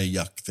not going to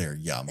yuck their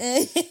yum.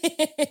 Am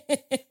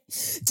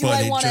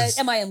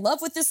I in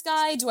love with this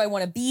guy? Do I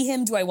want to be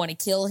him? Do I want to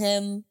kill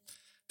him?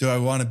 Do I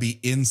want to be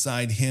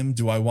inside him?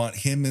 Do I want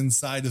him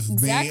inside of me?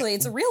 Exactly.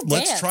 It's a real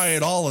dance. Let's try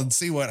it all and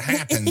see what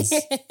happens.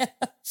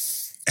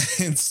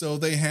 And so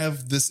they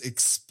have this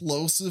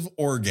explosive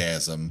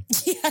orgasm.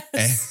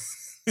 Yes.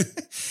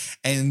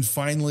 And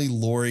finally,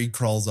 Laurie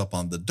crawls up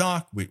on the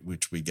dock,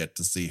 which we get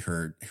to see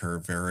her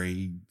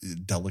very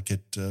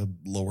delicate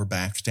lower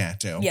back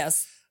tattoo.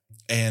 Yes.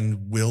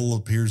 And Will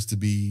appears to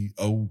be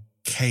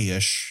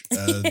okay-ish.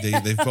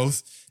 They've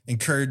both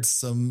incurred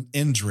some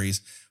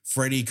injuries.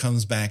 Freddy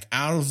comes back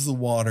out of the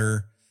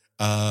water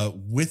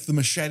with the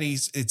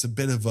machetes. It's a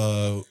bit of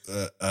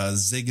a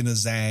zig and a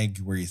zag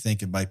where you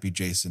think it might be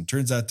Jason.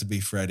 Turns out to be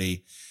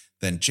Freddy.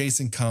 Then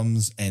Jason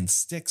comes and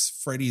sticks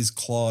Freddy's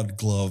clawed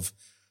glove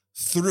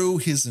through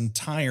his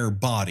entire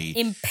body.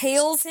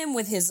 Impales him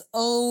with his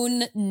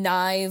own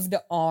knived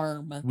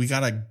arm. We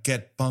gotta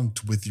get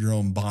bunked with your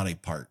own body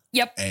part.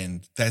 Yep.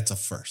 And that's a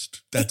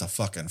first. That's a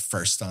fucking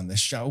first on this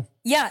show.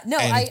 Yeah, no,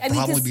 and I mean,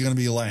 probably gonna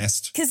be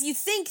last. Because you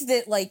think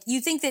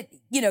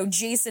that,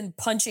 Jason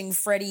punching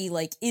Freddy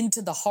like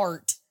into the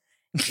heart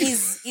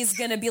is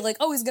gonna be like,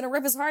 oh, he's gonna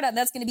rip his heart out and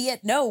that's gonna be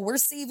it. No, we're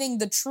saving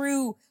the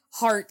true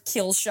heart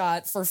kill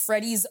shot for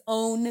Freddy's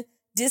own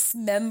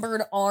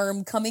dismembered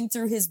arm coming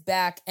through his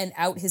back and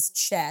out his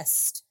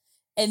chest.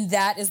 And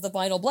that is the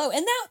final blow.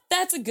 And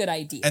that's a good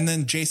idea. And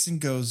then Jason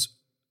goes,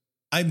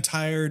 I'm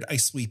tired, I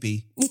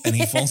sleepy. And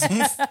he falls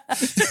off.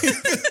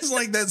 It's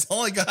like, that's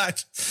all I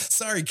got.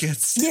 Sorry,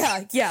 kids.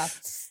 Yeah.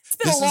 It's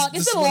been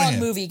a long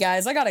movie,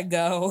 guys. I gotta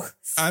go.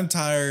 I'm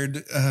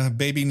tired.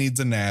 Baby needs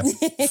a nap.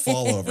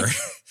 Fall over.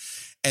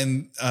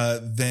 And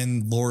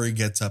then Laurie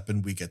gets up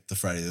and we get the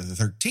Friday the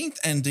 13th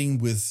ending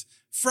with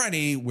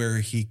Freddy,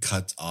 where she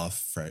cuts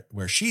off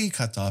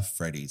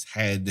Freddy's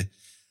head.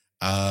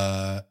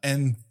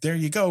 And there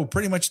you go.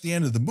 Pretty much the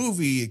end of the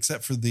movie,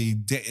 except for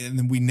and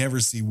then we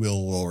never see Will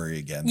or Laurie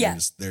again. Yeah.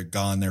 They're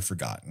gone. They're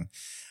forgotten.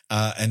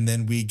 And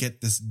then we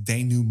get this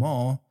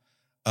denouement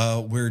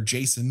where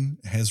Jason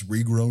has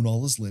regrown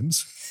all his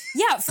limbs.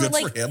 Yeah,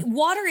 for him.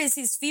 Water is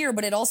his fear,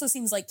 but it also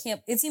seems like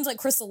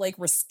Crystal Lake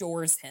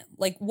restores him.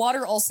 Like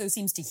water also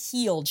seems to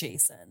heal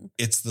Jason.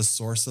 It's the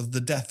source of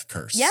the death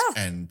curse. Yeah.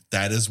 And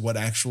that is what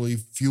actually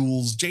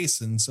fuels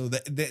Jason. So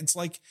that it's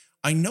like,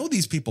 I know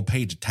these people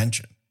paid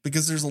attention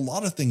because there's a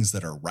lot of things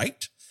that are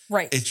right.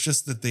 Right. It's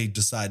just that they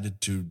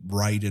decided to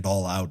write it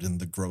all out in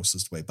the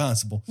grossest way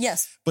possible.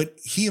 Yes. But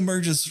he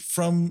emerges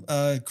from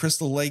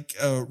Crystal Lake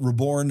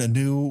reborn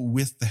anew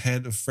with the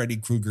head of Freddy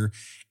Krueger.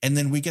 And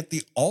then we get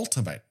the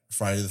ultimate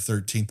Friday the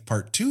 13th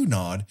Part 2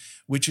 nod,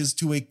 which is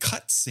to a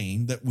cut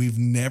scene that we've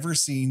never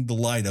seen the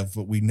light of,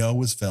 but we know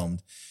was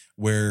filmed,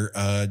 where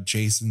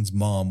Jason's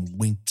mom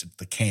winked at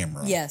the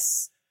camera.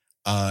 Yes.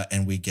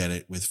 And we get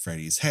it with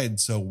Freddy's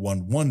head. So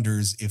one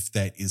wonders if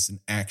that is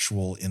an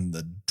actual in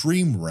the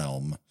dream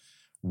realm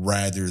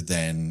rather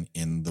than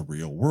in the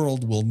real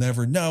world. We'll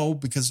never know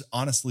because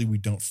honestly, we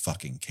don't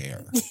fucking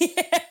care.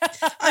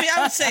 I mean,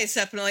 I would say it's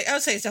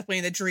definitely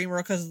in the dream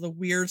world because of the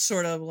weird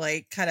sort of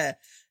like kind of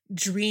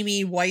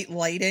dreamy white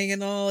lighting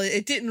and all.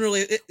 It didn't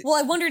really. Well,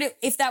 I wondered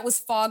if that was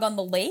fog on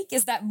the lake.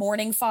 Is that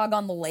morning fog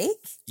on the lake?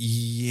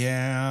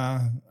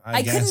 Yeah,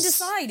 I guess. Couldn't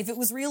decide if it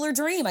was real or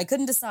dream. I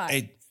couldn't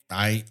decide.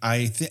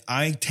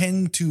 I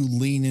tend to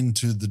lean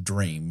into the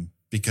dream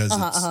because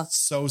it's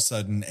so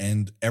sudden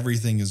and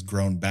everything is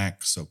grown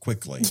back so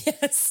quickly.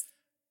 Yes.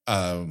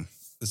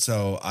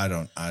 So I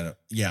don't.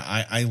 Yeah,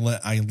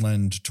 I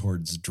lend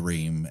towards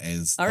dream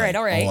as all right.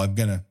 Oh, I'm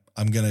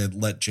gonna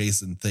let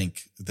Jason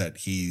think that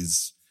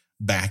he's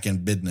back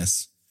in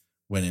business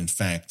when in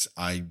fact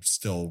I'm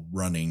still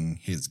running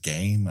his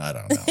game. I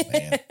don't know,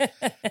 man.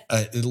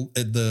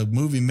 The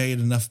movie made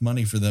enough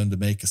money for them to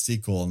make a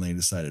sequel and they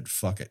decided,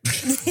 fuck it.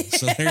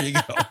 So there you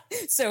go.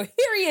 So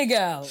here you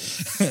go.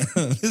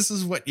 This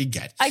is what you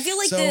get. I feel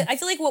like I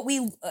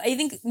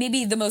think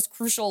maybe the most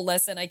crucial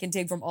lesson I can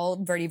take from all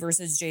of Freddy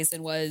versus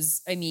Jason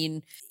was, I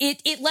mean,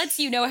 it lets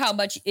you know how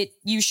much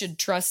you should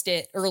trust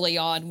it early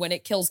on when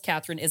it kills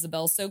Catherine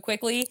Isabel so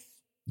quickly.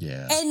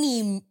 Yeah.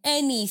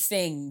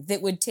 Anything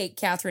that would take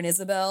Catherine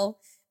Isabel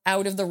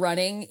out of the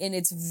running in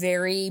its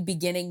very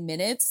beginning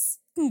minutes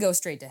can go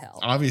straight to hell.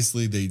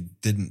 Obviously, they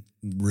didn't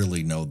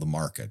really know the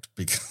market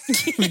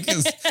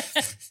because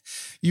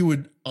you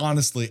would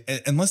honestly,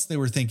 unless they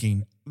were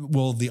thinking,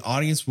 well, the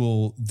audience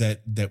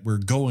that we're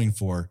going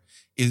for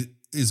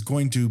is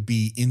going to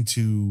be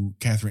into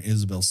Catherine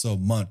Isabel so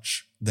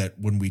much that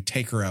when we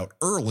take her out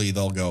early,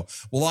 they'll go,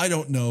 well, I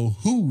don't know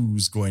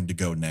who's going to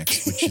go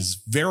next, which is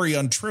very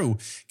untrue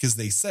because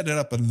they set it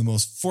up in the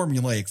most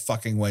formulaic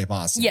fucking way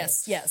possible.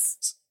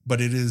 Yes.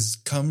 But it has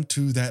come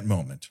to that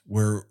moment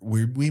where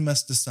we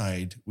must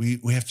decide, we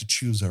have to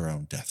choose our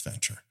own death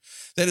venture.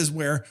 That is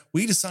where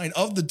we decide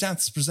of the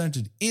deaths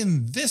presented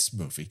in this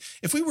movie.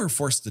 If we were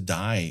forced to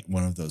die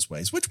one of those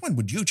ways, which one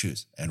would you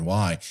choose and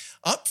why?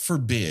 Up for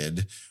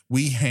bid,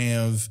 we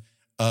have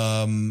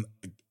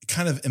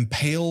kind of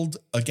impaled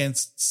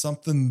against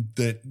something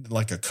that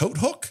like a coat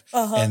hook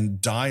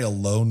and die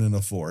alone in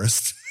a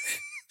forest.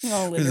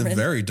 Oh, in a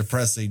very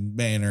depressing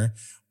manner.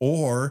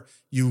 Or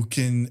you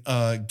can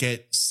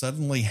get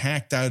suddenly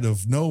hacked out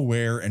of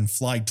nowhere and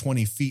fly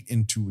 20 feet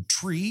into a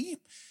tree.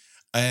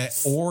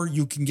 Or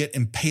you can get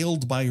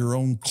impaled by your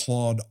own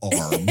clawed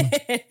arm.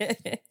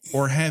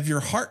 Or have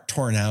your heart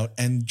torn out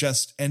and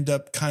just end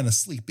up kind of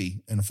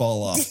sleepy and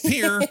fall off.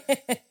 Here,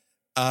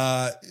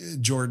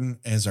 Jordan,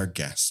 as our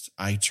guest,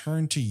 I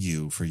turn to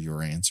you for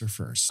your answer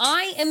first.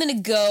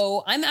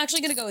 I'm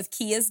actually going to go with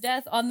Kia's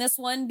death on this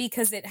one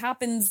because it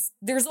happens.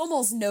 There's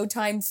almost no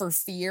time for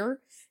fear.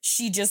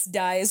 She just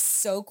dies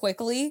so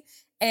quickly.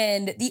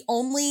 And the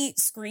only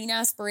screen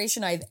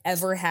aspiration I've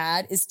ever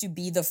had is to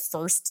be the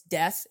first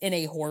death in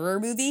a horror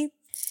movie.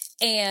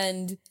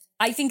 And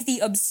I think the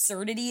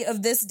absurdity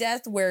of this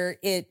death where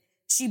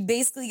she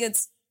basically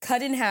gets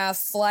cut in half,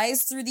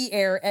 flies through the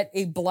air at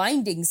a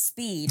blinding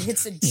speed,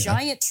 hits a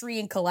giant tree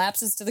and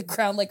collapses to the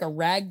ground like a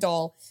rag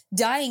doll,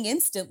 dying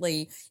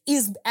instantly,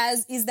 is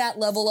that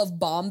level of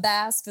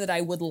bombast that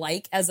I would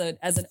like as an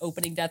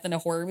opening death in a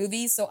horror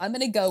movie. So I'm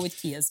going to go with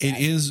Kia's death.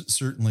 It is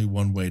certainly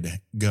one way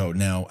to go.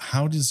 Now,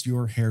 how does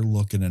your hair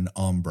look in an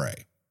ombre?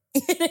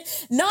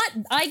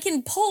 I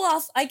can pull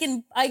off, I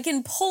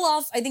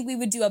think we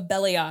would do a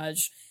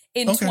balayage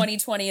in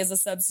 2020 as a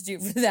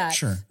substitute for that.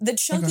 Sure. The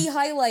chunky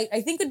highlight,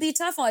 I think, would be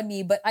tough on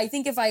me, but I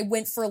think if I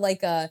went for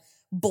like a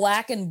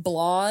black and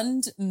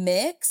blonde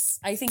mix,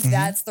 I think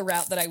that's the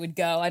route that I would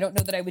go. I don't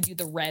know that I would do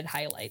the red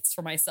highlights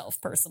for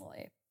myself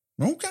personally.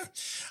 Okay.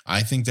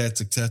 I think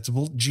that's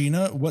acceptable.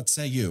 Gina, what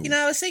say you?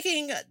 I was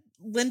thinking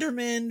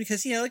Linderman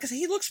because, like I said,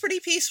 he looks pretty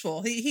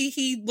peaceful.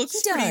 He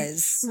looks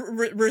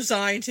pretty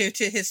resigned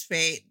to his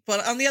fate.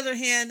 But on the other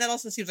hand, that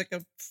also seems like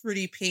a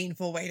pretty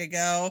painful way to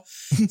go.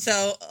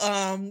 So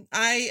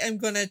I am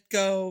going to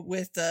go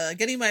with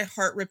getting my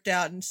heart ripped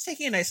out and just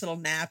taking a nice little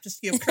nap,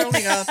 just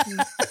curling up and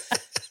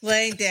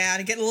laying down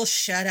and getting a little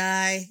shut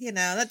eye.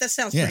 That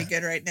sounds pretty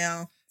good right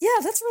now. Yeah,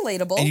 that's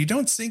relatable. And you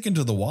don't sink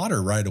into the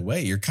water right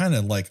away. You're kind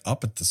of like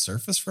up at the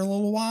surface for a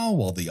little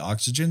while the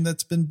oxygen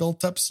that's been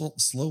built up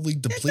slowly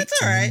depletes. It's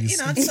all right.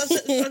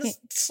 It's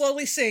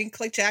slowly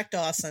sink like Jack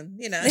Dawson.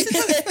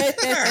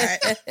 It's all right.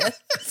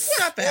 It's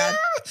not bad.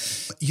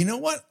 You know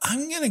what?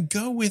 I'm going to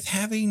go with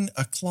having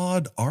a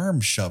clawed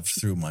arm shoved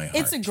through my heart.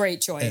 It's a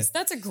great choice.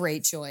 That's a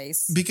great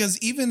choice. Because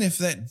even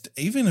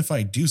if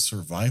I do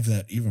survive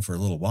that even for a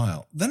little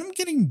while, then I'm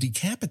getting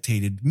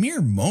decapitated mere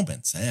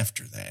moments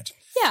after that.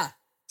 Yeah.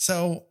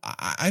 So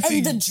I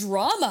think the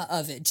drama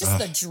of it,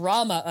 the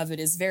drama of it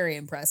is very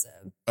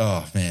impressive.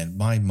 Oh man,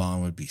 my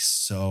mom would be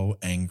so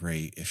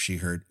angry if she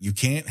heard you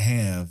can't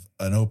have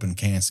an open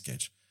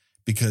casket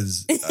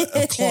because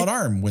a clawed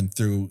arm went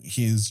through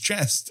his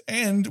chest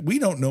and we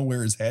don't know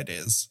where his head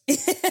is.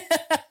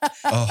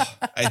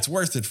 It's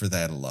worth it for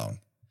that alone,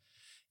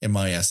 in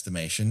my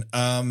estimation.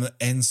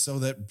 And so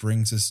that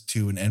brings us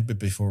to an end. But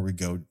before we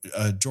go,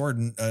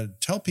 Jordan,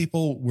 tell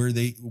people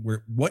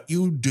what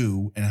you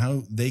do and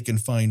how they can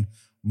find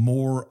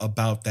more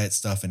about that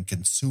stuff and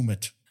consume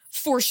it.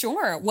 For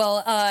sure.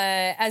 Well,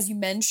 as you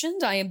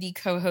mentioned, I am the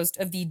co-host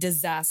of the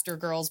Disaster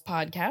Girls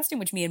podcast, in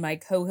which me and my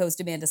co-host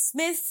Amanda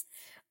Smith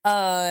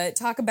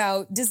talk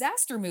about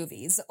disaster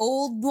movies,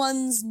 old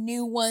ones,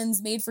 new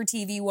ones, made for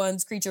TV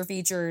ones, creature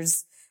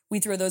features. We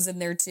throw those in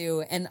there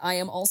too. And I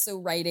am also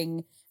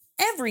writing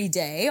every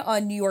day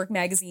on New York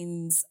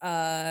Magazine's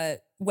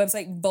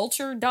website,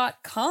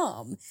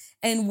 vulture.com.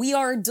 And we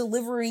are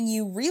delivering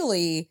you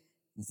really,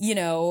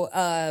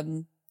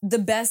 the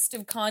best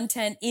of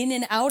content in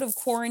and out of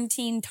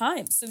quarantine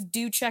time. So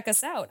do check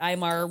us out.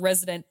 I'm our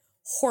resident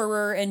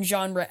horror and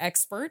genre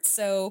expert.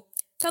 So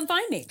come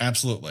find me.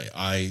 Absolutely.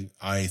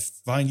 I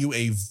find you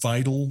a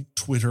vital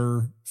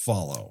Twitter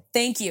follow.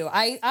 Thank you.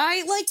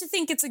 I like to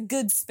think it's a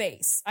good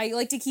space. I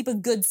like to keep a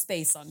good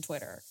space on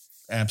Twitter.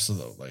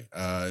 Absolutely.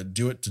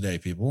 Do it today,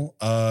 people.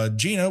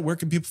 Gina, where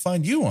can people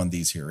find you on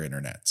these here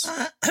internets?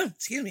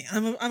 Excuse me.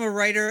 I'm a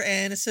writer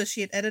and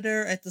associate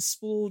editor at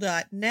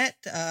thespool.net,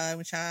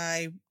 which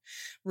I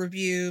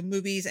review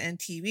movies and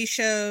TV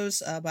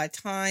shows. By the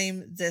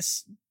time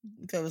this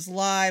goes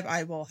live,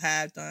 I will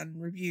have done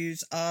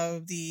reviews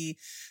of the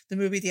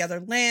movie The Other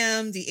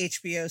Lamb, the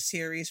HBO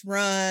series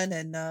Run,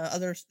 and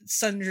other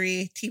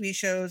sundry TV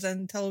shows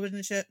and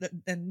television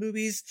and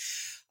movies.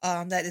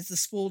 That is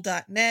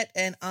thespool.net,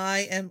 and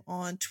I am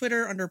on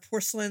Twitter under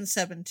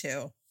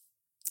Porcelain72.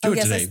 Oh,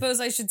 yes, I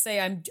suppose I should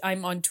say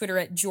I'm on Twitter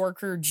at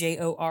Jorker,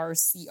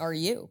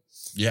 JORCRU.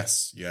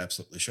 Yes, you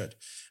absolutely should.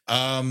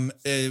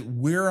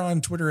 We're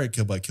on Twitter at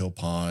Kill by Kill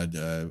Pod,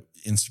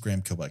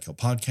 Instagram Kill by Kill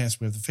Podcast.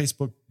 We have the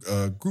Facebook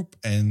group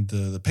and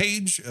the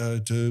page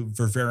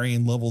for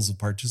varying levels of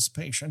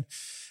participation.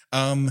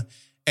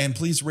 And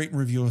please rate and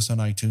review us on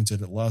iTunes.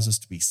 It allows us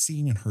to be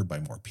seen and heard by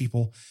more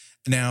people.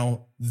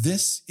 Now,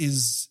 this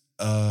is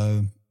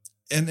an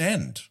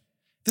end.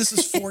 This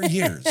is 4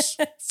 years.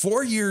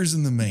 4 years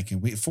in the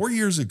making. 4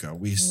 years ago,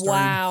 we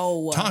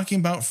started talking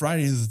about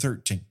Friday the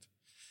 13th.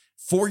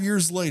 4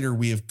 years later,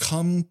 we have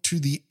come to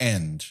the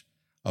end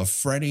of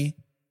Freddy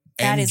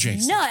and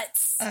Jason. That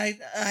is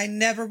nuts. I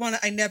never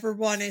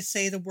want to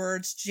say the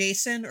words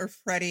Jason or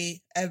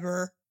Freddy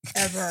ever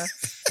again.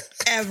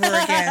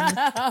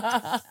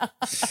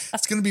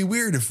 It's going to be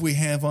weird if we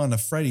have on a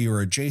Freddy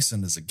or a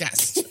Jason as a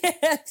guest.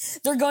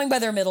 They're going by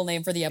their middle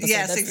name for the episode.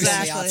 Yes, that's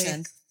exactly. the only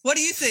option. What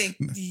do you think?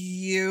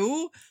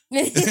 You?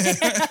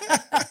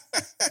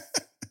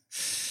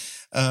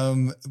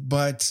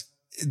 But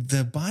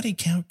the body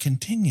count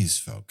continues,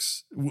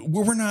 folks.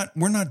 We're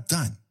not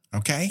done.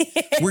 Okay.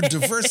 We're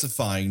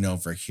diversifying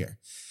over here.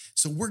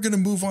 So we're going to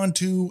move on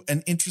to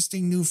an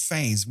interesting new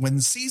phase.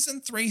 When season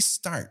 3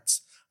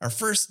 starts, our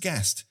first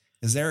guest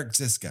is Eric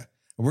Ziska.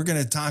 We're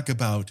going to talk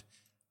about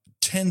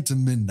 10 to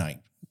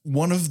Midnight,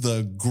 one of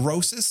the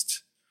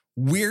grossest,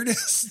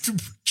 weirdest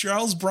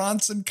Charles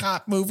Bronson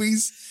cop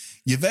movies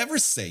you've ever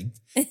seen.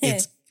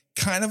 It's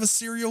kind of a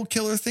serial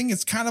killer thing.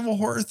 It's kind of a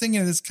horror thing.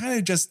 And it's kind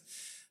of just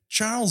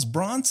Charles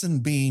Bronson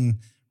being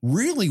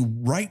really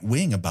right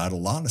wing about a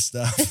lot of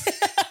stuff.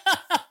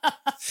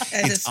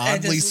 It's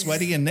oddly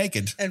sweaty and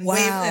naked. And,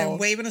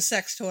 waving a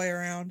sex toy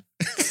around.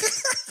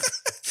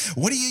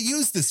 What do you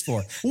use this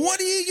for? What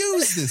do you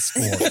use this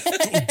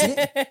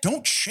for?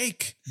 Don't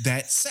shake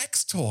that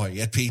sex toy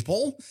at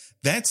people.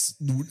 That's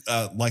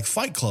like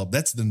Fight Club.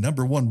 That's the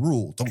number one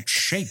rule. Don't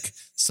shake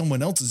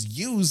someone else's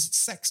used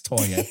sex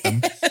toy at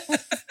them.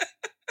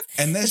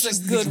 And that's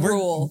just a good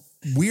rule.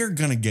 We're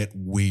gonna get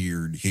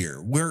weird here.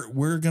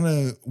 We're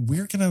gonna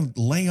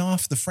lay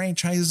off the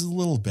franchise a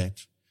little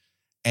bit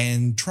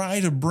and try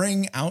to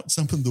bring out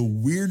some of the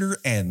weirder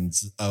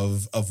ends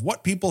of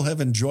what people have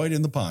enjoyed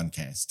in the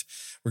podcast.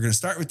 We're going to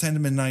start with 10 to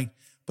Midnight,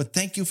 but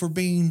thank you for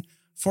being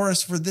for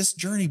us for this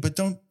journey. But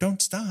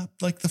don't stop.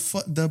 Like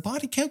the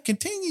body count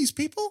continues,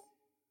 people.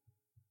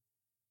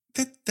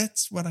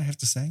 That's what I have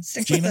to say.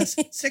 Stick Gina, with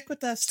us. Stick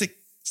with us. Stick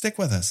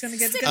with us. Stick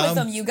with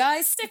them, you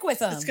guys. Stick with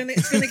them. It's gonna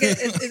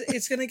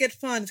get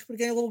fun. It's gonna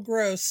get a little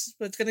gross,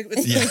 but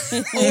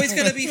it's always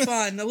gonna be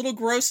fun. A little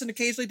gross and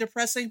occasionally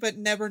depressing, but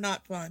never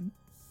not fun.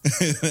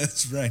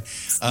 That's right.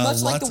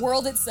 Much like the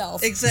world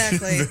itself.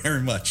 Exactly. Very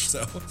much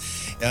so.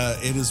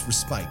 It is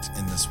respite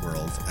in this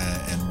world,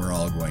 and we're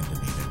all going to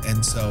need it.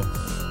 And so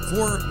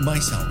for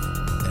myself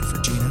and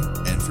for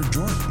Gina and for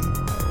Jordan,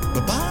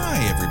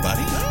 bye-bye,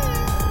 everybody. Bye.